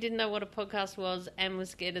someone who didn't know what a podcast was and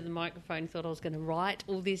was scared of the microphone, thought I was going to write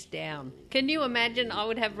all this down. Can you imagine? I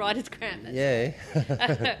would have writer's cramp. Yeah.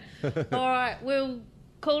 All right, we'll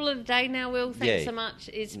call it a day now, Will. Thanks so much.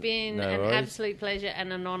 It's been an absolute pleasure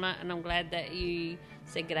and an honour, and I'm glad that you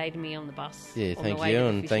said g'day to me on the bus. Yeah, thank you,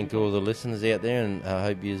 and thank all the listeners out there, and I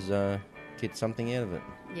hope you get something out of it.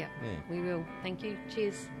 Yeah, we will. Thank you.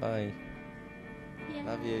 Cheers. Bye. Yeah.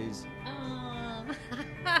 Love yous. Oh,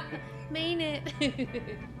 mean it.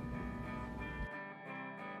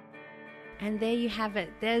 And there you have it.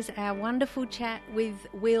 There's our wonderful chat with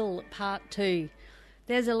Will, part 2.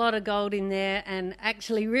 There's a lot of gold in there, and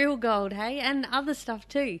actually real gold, hey, and other stuff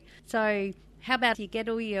too. So how about you get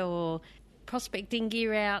all your prospecting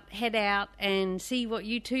gear out, head out, and see what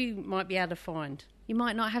you too might be able to find. You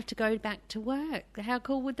might not have to go back to work. How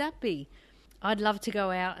cool would that be? I'd love to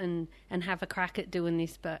go out and have a crack at doing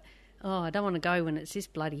this, but I don't want to go when it's this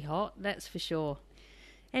bloody hot, that's for sure.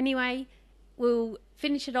 Anyway, we'll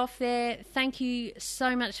finish it off there. Thank you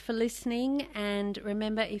so much for listening, and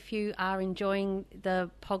remember, if you are enjoying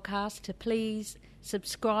the podcast, to please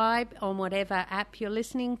subscribe on whatever app you're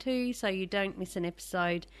listening to so you don't miss an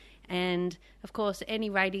episode, and of course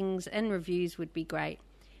any ratings and reviews would be great.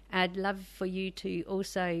 I'd love for you to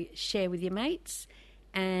also share with your mates.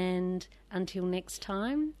 And until next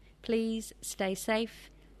time, please stay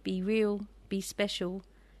safe, be real, be special,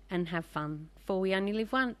 and have fun, for we only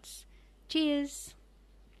live once. Cheers.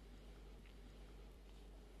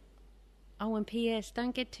 Oh, and P.S.,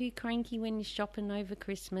 don't get too cranky when you're shopping over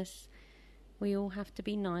Christmas. We all have to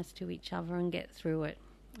be nice to each other and get through it.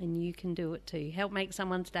 And you can do it too. Help make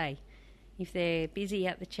someone's day. If they're busy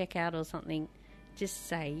at the checkout or something, just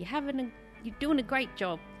say, you're doing a great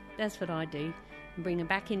job. That's what I do. And bring them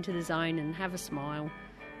back into the zone and have a smile.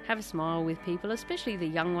 Have a smile with people, especially the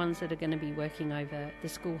young ones that are going to be working over the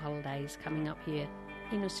school holidays coming up here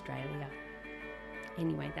in Australia.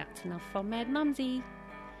 Anyway, that's enough from Mad Mumsy.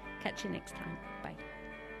 Catch you next time. Bye.